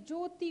चाहिँ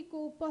ज्योतिको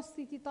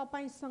उपस्थिति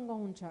तपाईसँग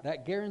हुन्छ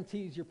That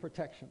guarantees your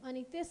protection.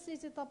 अनि त्यसले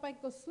चाहिँ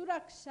तपाईको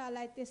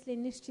सुरक्षालाई त्यसले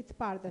निश्चित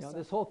पार्दछ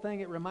This whole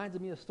thing, it reminds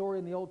me of a story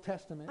in the Old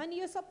Testament अनि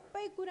यो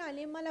सबै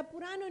कुराले मलाई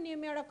पुरानो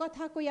नियममा एउटा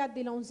कथाको याद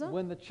दिलाउँछ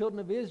when the children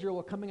of Israel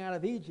were coming out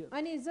of Egypt.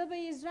 अनि जब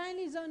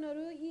इजरायली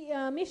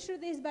जनहरू मिश्र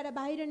देशबाट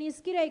बाहिर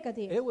निस्किरहेका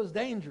थिए It was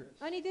dangerous.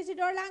 अनि त्यो चाहिँ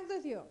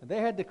डरलाग्दो थियो They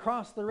had to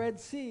cross the Red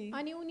Sea,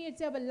 अनि उनीहरू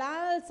चाहिँ अब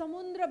लाल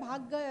समुद्र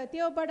भाग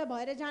त्योबाट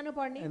भएर जानु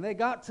पर्ने and they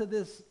got to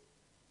this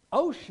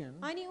ocean,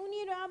 अनि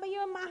उनीहरू अब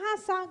यो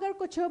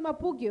महासागरको छेउमा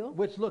पुग्यो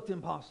which looked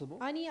impossible.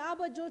 अनि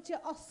अब जो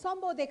चाहिँ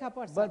असम्भव देखा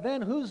पर्छ But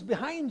then who's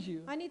behind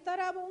you? अनि तर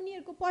अब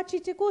उनीहरूको पछि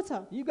चाहिँ को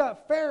छ You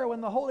got Pharaoh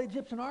and the whole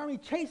Egyptian army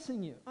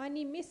chasing you.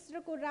 अनि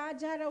मिश्रको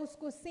राजा र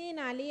उसको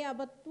सेनाले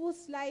अब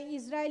उसलाई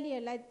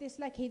इजरायलीहरूलाई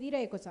त्यसलाई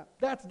खेदिरहेको छ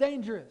That's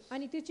dangerous.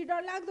 अनि त्यो चाहिँ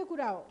डरलाग्दो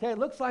कुरा हो Okay, it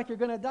looks like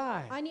you're going to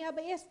die. अनि अब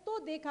यस्तो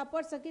देखा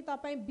पर्छ कि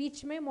तपाईँ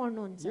बीचमै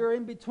मर्नुहुन्छ You're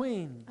in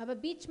between. अब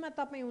बीचमा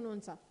तपाईँ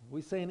हुनुहुन्छ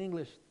We say in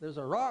English, there's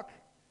a rock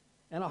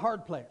and a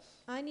hard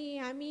place. अनि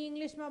हामी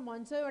इङ्ग्लिसमा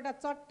भन्छौँ एउटा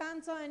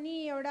चट्टान छ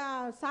अनि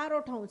एउटा सारो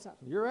ठाउँ छ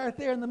You're right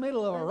there in the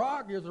middle of a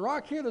rock. There's a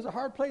rock here, there's a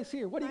hard place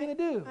here. What are you going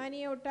to do?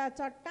 अनि एउटा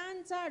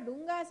चट्टान छ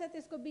ढुङ्गा छ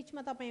त्यसको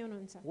बीचमा तपाईँ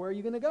हुनुहुन्छ Where are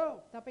you going to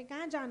go? तपाईँ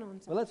कहाँ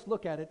जानुहुन्छ Well, let's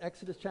look at it.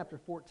 Exodus chapter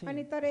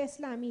अनि 14. तर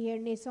यसलाई हामी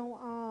हेर्नेछौँ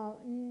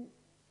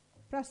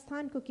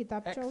प्रस्थानको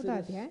किताब 14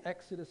 अध्याय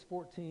Exodus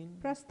 14.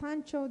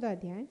 प्रस्थान 14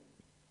 अध्याय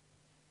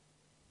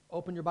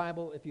Open your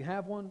Bible if you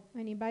have one.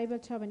 अनि बाइबल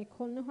छ भने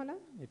खोल्नु होला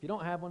If you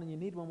don't have one and you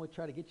need one, we'll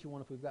try to get you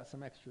one if we've got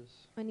some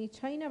extras. अनि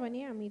छैन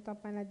भने हामी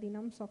तपाईलाई दिन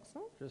पनि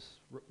सक्छौँ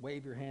Just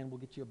wave your hand, we'll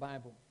get you a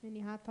Bible.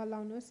 अनि हात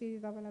हल्लाउनुहोस् यदि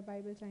तपाईँलाई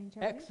बाइबल चाहिन्छ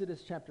भने।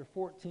 Exodus chapter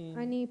 14,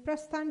 अनि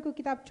प्रस्थानको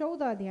किताब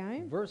 14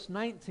 अध्याय verse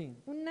 19.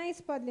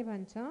 19 पदले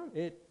भन्छ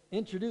It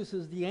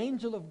introduces the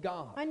angel of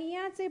God अनि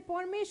यहाँ चाहिँ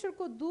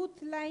परमेश्वरको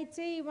दूतलाई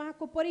चाहिँ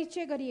उहाँको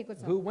परिचय गरिएको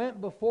छ who went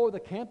before the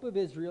camp of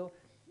Israel.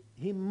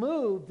 He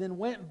moved and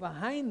went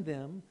behind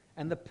them,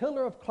 and the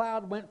pillar of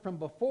cloud went from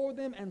before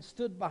them and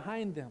stood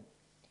behind them.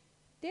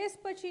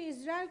 त्यसपछि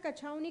इजरायलका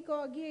छाउनीको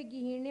अघि अघि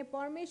हिँड्ने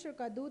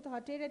परमेश्वरका दूत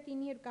हटेर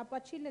तिनीहरूका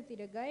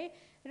पछिल्लोतिर गए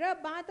र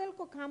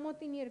बादलको खामो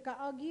तिनीहरूका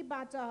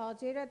अघिबाट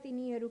हटेर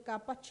तिनीहरूका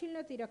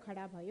पछिल्लोतिर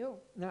खडा भयो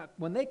Now,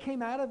 when they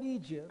came out of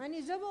Egypt,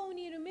 अनि जब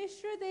उनीहरू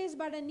मिस्र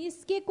देशबाट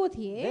निस्केको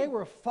थिए they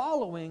were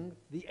following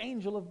the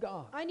angel of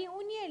God. अनि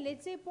उनीहरूले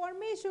चाहिँ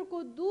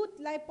परमेश्वरको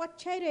दूतलाई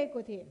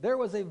पछ्याइरहेको थिए There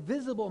was a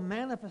visible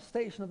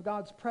manifestation of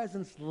God's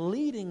presence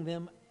leading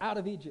them out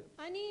of Egypt.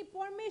 अनि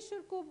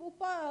परमेश्वरको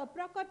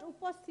प्रकट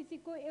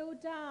उपस्थितिको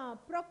एउटा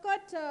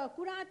प्रकट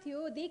कुरा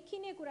थियो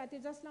देखिने कुरा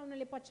थियो जसलाई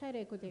उनीहरूले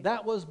पछ्याइरहेको थिए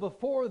That was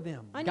before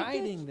them, अनि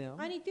guiding them.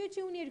 अनि त्यो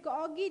चाहिँ उनीहरूको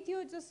अघि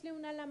थियो जसले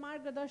उनीहरूलाई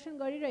मार्गदर्शन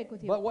गरिरहेको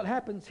थियो But what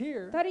happens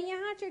here तर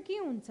यहाँ चाहिँ के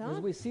हुन्छ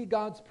is we see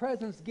God's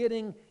presence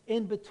getting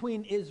in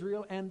between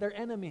Israel and their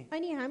enemy.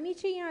 अनि हामी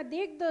चाहिँ यहाँ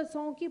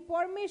देख्दछौँ कि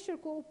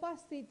परमेश्वरको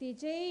उपस्थिति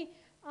चाहिँ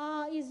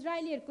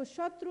इजरायलीहरूको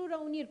शत्रु र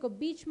उनीहरूको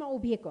बीचमा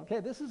उभिएको Okay,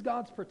 this is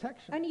God's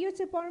protection. अनि यो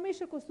चाहिँ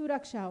परमेश्वरको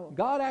सुरक्षा हो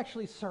God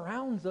actually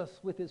surrounds us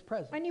with His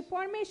presence. अनि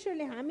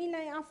परमेश्वरले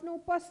हामीलाई आफ्नो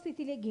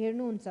उपस्थितिले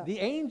घेर्नुहुन्छ The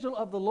angel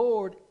of the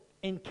Lord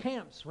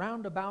encamps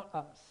round about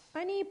us.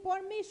 अनि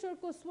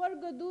परमेश्वरको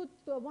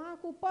स्वर्गदूत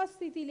उहाँको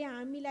उपस्थितिले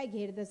हामीलाई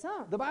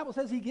घेर्दछ The Bible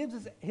says He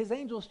gives His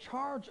angels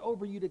charge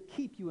over you to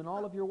keep you in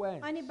all of your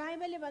ways. अनि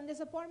बाइबलले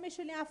भन्दैछ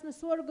परमेश्वरले आफ्नो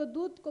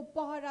स्वर्गदूतको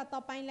पहरा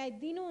तपाईलाई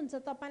दिनुहुन्छ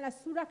तपाईलाई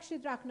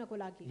सुरक्षित राख्नको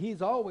लागि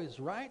He's always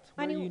right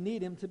where अनि- you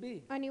need Him to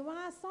be. अनि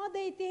उहाँ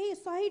सधैँ त्यही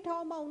सही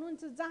ठाउँमा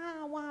हुनुहुन्छ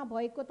जहाँ उहाँ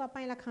भएको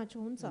तपाईलाई खाँचो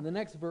हुन्छ In the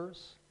next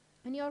verse,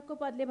 अनि अर्को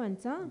पदले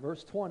भन्छ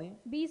verse 20,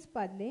 20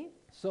 पदले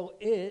so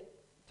it,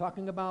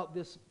 talking about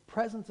this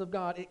presence of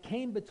God, it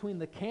came between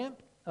the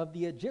camp of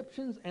the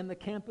Egyptians and the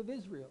camp of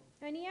Israel.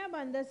 अनि यहाँ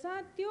भन्दछ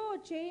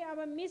त्यो चाहिँ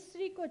अब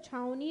मिस्रीको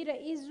छाउनी र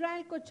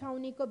इजरायलको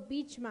छाउनीको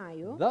बीचमा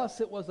आयो Thus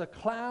it was a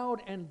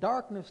cloud and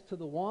darkness to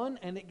the one,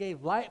 and it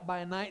gave light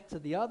by night to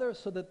the other,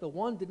 so that the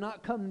one did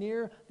not come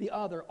near the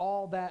other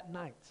all that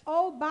night.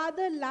 औ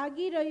बादल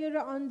लागिरह्यो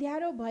र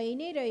अन्ध्यारो भइ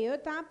नै रह्यो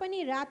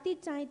तापनि राति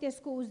चाहिँ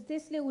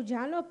त्यसले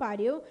उज्यालो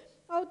पार्यो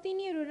औ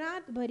तिनीहरू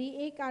रातभरि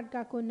एक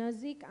अर्काको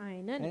नजिक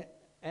आएनन्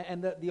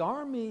And the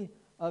army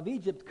of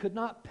Egypt could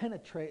not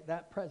penetrate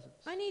that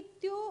presence. अनि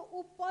त्यो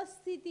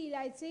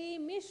उपस्थितिलाई चाहिँ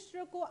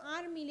मिस्रको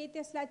आर्मीले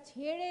त्यसलाई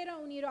छेडेर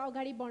उनीहरू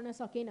अगाडि बढ्न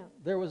सकेन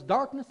There was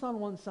darkness on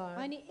one side,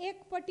 अनि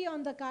एकपट्टि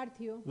अन्धकार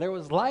थियो there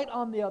was light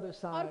on the other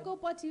side,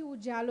 अर्कोपछि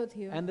उज्यालो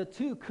थियो and the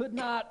two could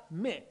not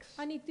mix.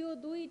 अनि त्यो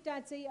दुईटा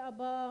चाहिँ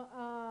अब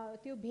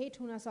त्यो भेट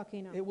हुन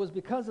सकेन It was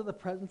because of the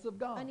presence of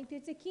God. अनि त्यो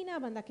चाहिँ किन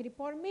भन्दाखेरि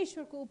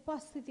परमेश्वरको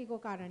उपस्थितिको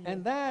कारणले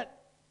And that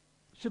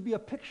should be a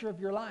picture of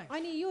your life.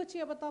 अनि यो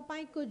चाहिँ अब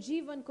तपाईको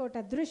जीवनको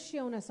एउटा दृश्य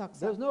हुन सक्छ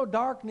There's no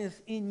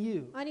darkness in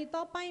you. अनि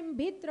तपाई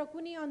भित्र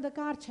कुनै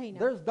अन्धकार छैन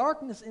There's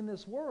darkness in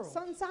this world,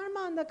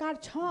 संसारमा अन्धकार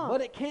छ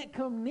but it can't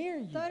come near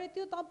you. तर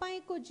त्यो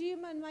तपाईको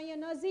जीवनमा या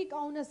नजिक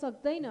आउन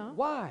सक्दैन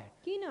Why?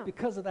 किन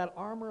Because of that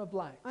armor of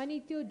light, अनि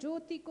त्यो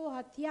ज्योतिको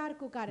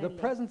हतियारको the कारणले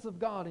presence of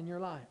God in your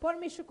life.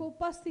 परमेश्वरको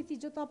उपस्थिति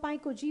जो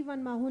तपाईको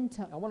जीवनमा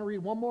हुन्छ I want to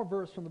read one more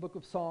verse from the book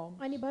of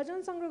Psalms. अनि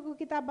भजन संग्रहको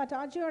किताबबाट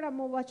अझै एउटा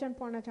म वचन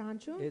पढ्न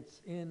चाहन्छु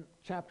It's in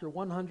chapter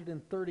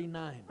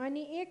 139,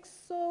 अनि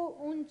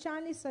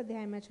 139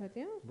 अध्यायमा छ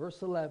त्यो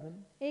verse 11.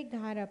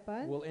 11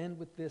 पद We'll end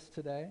with this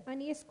today.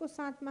 अनि यसको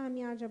साथमा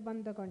हामी आज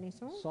बन्द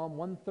गर्नेछौँ Psalm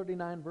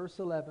 139, verse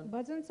 11.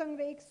 भजन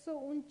संग्रह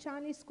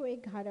 139 को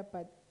 11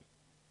 पद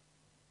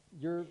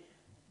Your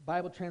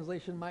Bible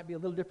translation might be a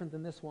little different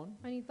than this one,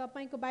 अनि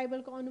तपाईको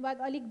बाइबलको अनुवाद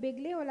अलिक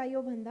बेग्लै होला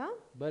यो भन्दा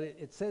but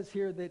it says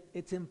here that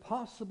it's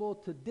impossible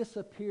to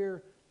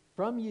disappear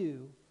from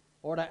you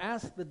or to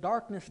ask the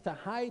darkness to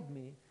hide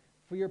me,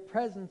 for your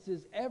presence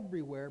is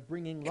everywhere,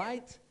 bringing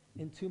light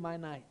into my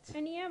night.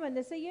 अनि यहाँ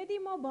भन्दैछ यदि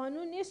म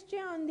भनु निश्चय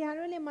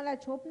अन्ध्यारोले मलाई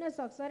छोप्न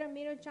सक्छ र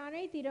मेरो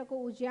चारैतिरको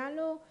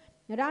उज्यालो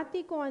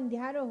रातिको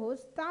अन्ध्यारो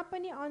होस्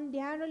तापनि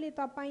अन्ध्यारोले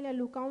तपाईलाई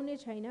लुकाउने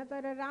छैन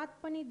तर रात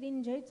पनि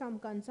दिन झै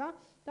चम्कन्छ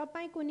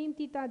तपाईको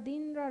निम्ति त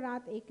दिन र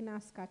रात एक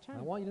नासका I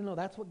छन् want you to know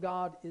that's what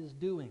God is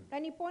doing.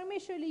 अनि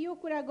परमेश्वरले यो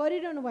कुरा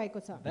गरिरहनु भएको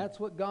छ That's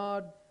what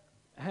God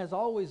has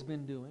always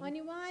been doing. अनि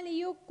उहाँले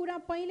यो कुरा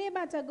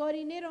पहिलेबाट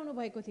गरि नै रहनु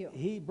भएको थियो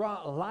He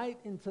brought light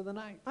into the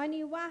night.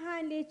 अनि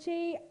उहाँले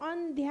चाहिँ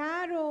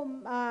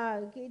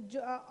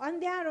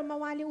अन्ध्यारोमा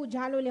उहाँले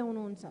उज्यालो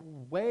ल्याउनुहुन्छ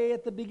Way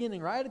at the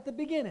beginning, right at the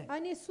beginning,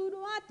 अनि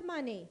सुरुवातमा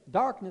नै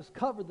darkness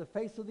covered the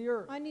face of the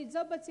earth. अनि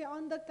जब चाहिँ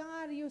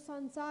अन्धकार यो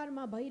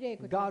संसारमा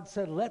भइरहेको थियो God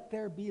said, let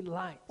there be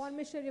light.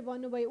 परमेश्वरले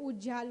भन्नुभयो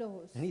उज्यालो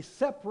होस् And He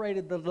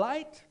separated the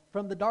light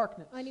from the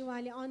darkness. अनि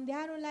उहाँले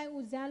अन्ध्यारोलाई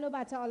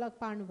उज्यालोबाट अलग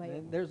पार्नुभयो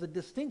And there's a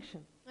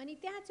distinction. अनि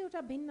त्यहाँ चाहिँ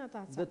एउटा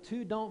भिन्नता The छ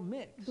two don't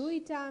mix.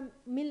 दुईटा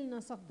मिल्न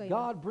सक्दैन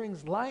God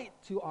brings light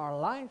to our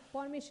life.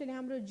 परमेश्वरले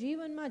हाम्रो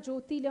जीवनमा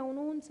ज्योति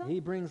ल्याउनुहुन्छ He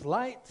brings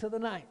light to the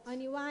night.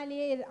 अनि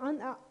उहाँले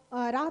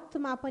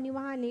रातमा पनि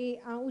उहाँले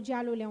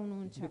उज्यालो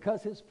ल्याउनुहुन्छ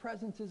because His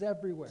presence is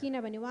everywhere.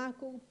 किनभने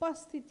उहाँको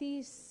उपस्थिति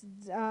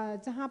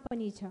जहाँ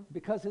पनि छ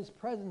Because His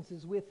presence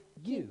is with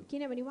you.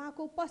 किनभने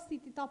उहाँको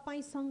उपस्थिति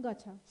तपाईसँग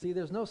छ See,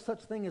 there's no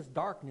such thing as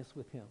darkness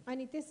with Him.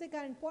 अनि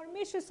त्यसैकारण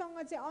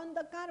परमेश्वरसँग चाहिँ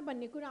अन्धकार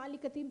भन्ने कुरा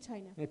अलिकति पनि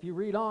छैन If you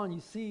read on,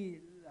 you see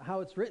how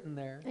it's written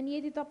there. अनि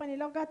यदि तपाईले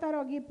लगातार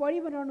अघि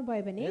पढिरहनु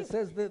भयो भने It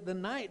says that the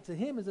night to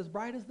Him is as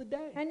bright as the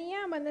day. अनि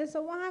यहाँ भन्दैछ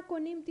उहाँको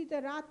निम्ति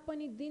त रात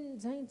पनि दिन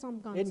झैं In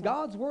चम्कन्छ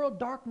God's world,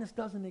 darkness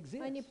doesn't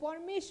exist. अनि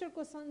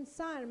परमेश्वरको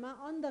संसारमा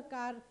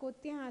अन्धकारको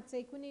त्यहाँ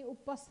चाहिँ कुनै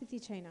उपस्थिति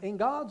छैन In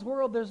God's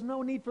world, there's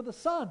no need for the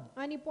sun.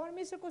 अनि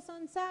परमेश्वरको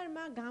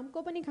संसारमा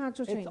घामको पनि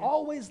खाँचो It's छैन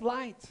always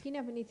light.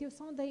 किनभने त्यो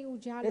सधैँ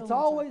उज्यालो It's हुन्छ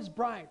always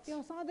bright.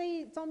 त्यो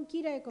सधैँ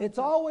चम्किरहेको It's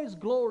हुन्छ always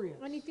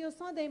glorious. अनि त्यो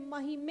सधैँ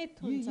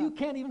महिमित You हुन्छ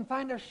can't even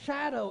find a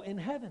shadow in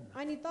heaven.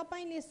 अनि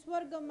तपाईले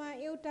स्वर्गमा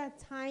एउटा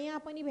छाया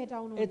पनि It's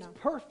भेटाउनुहुन्न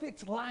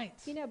perfect light.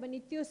 किनभने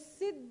त्यो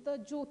सिद्ध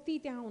ज्योति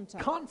त्यहाँ हुन्छ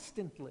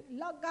Constantly.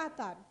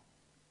 लगातार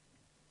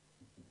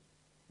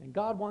And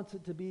God wants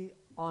it to be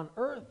on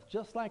earth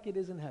just like it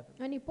is in heaven.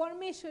 अनि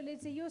परमेश्वरले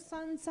चाहिँ यो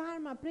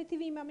संसारमा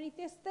पृथ्वीमा पनि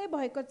त्यस्तै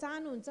भएको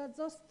चाहनुहुन्छ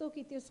जस्तो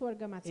कि त्यो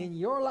स्वर्गमा छ In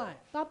your life,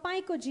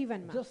 तपाईको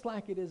जीवनमा just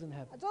like it is in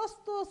heaven.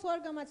 जस्तो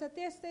स्वर्गमा छ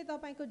त्यस्तै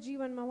तपाईको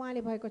जीवनमा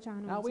उहाँले भएको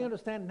Now we चाहनुहुन्छ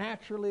understand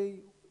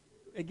naturally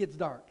it gets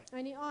dark.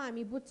 अनि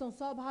हामी बुझ्छौँ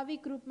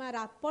स्वाभाविक रूपमा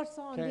रात पर्छ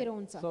Okay? अँधेरो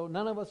हुन्छ So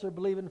none of us are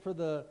believing for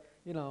the,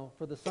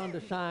 for the sun to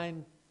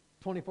shine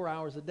 24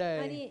 hours a अनि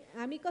day.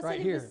 हामी right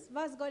कसैले here.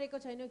 विश्वास गरेको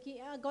छैनौँ कि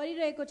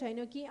गरिरहेको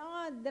छैनौँ कि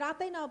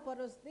रातै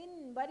नपरोस्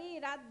दिनभरि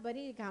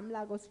रातभरि घाम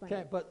लागोस् Okay,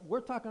 भने but we're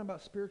talking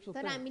about spiritual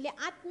तर things. हामीले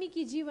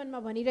आत्मिकी जीवनमा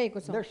भनिरहेको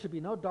छौँ There should be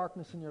no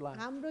darkness in your life.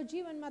 हाम्रो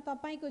जीवनमा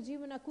तपाईको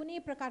जीवनमा कुनै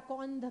प्रकारको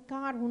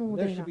अन्धकार हुनु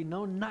There हुँदैन should be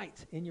no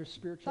night in your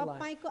spiritual life.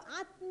 तपाईको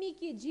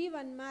आत्मिकी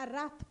जीवनमा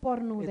रात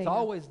पर्नु It's हुँदैन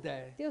always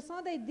day. त्यो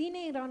सधैँ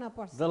दिनै रहन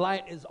पर्छ The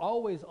light is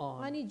always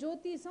on. अनि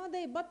ज्योति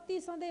सधैँ बत्ती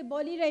सधैँ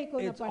बलिरहेको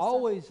हुन It's पर्छ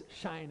always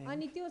shining.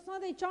 अनि त्यो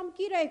सधैँ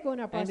चम्किरहेको हुन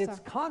And it's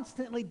पर्छ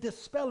constantly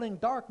dispelling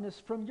darkness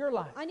from your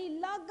life. अनि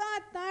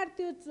लगातार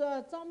त्यो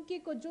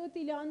चम्केको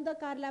ज्योतिले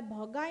अन्धकारलाई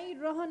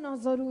भगाइरहन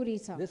जरुरी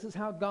छ This is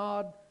how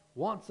God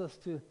wants us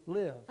to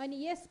live.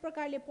 अनि यस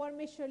प्रकारले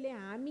परमेश्वरले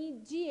हामी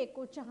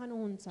जिएको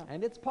चाहनुहुन्छ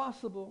And it's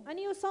possible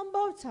अनि यो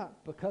सम्भव छ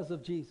because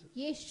of Jesus.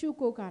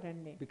 येशूको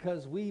कारणले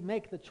Because we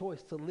make the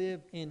choice to live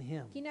in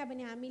Him.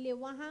 किनभने हामीले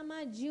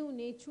उहाँमा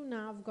जिउने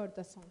चुनाव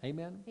गर्दछौँ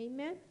Amen?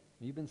 Amen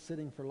You've been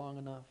sitting for long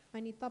enough.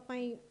 अनि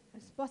तपाईँ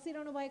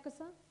बसिरहनु भएको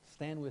छ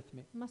Stand with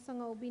me.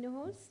 मसँग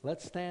उभिनुहोस्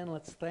Let's stand.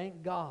 Let's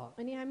thank God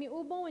अनि हामी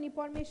उभौँ अनि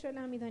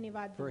परमेश्वरलाई हामी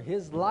धन्यवाद for दियौँ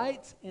His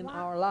light in Wow.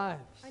 our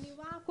lives. अनि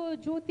उहाँको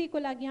ज्योतिको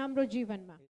लागि हाम्रो जीवनमा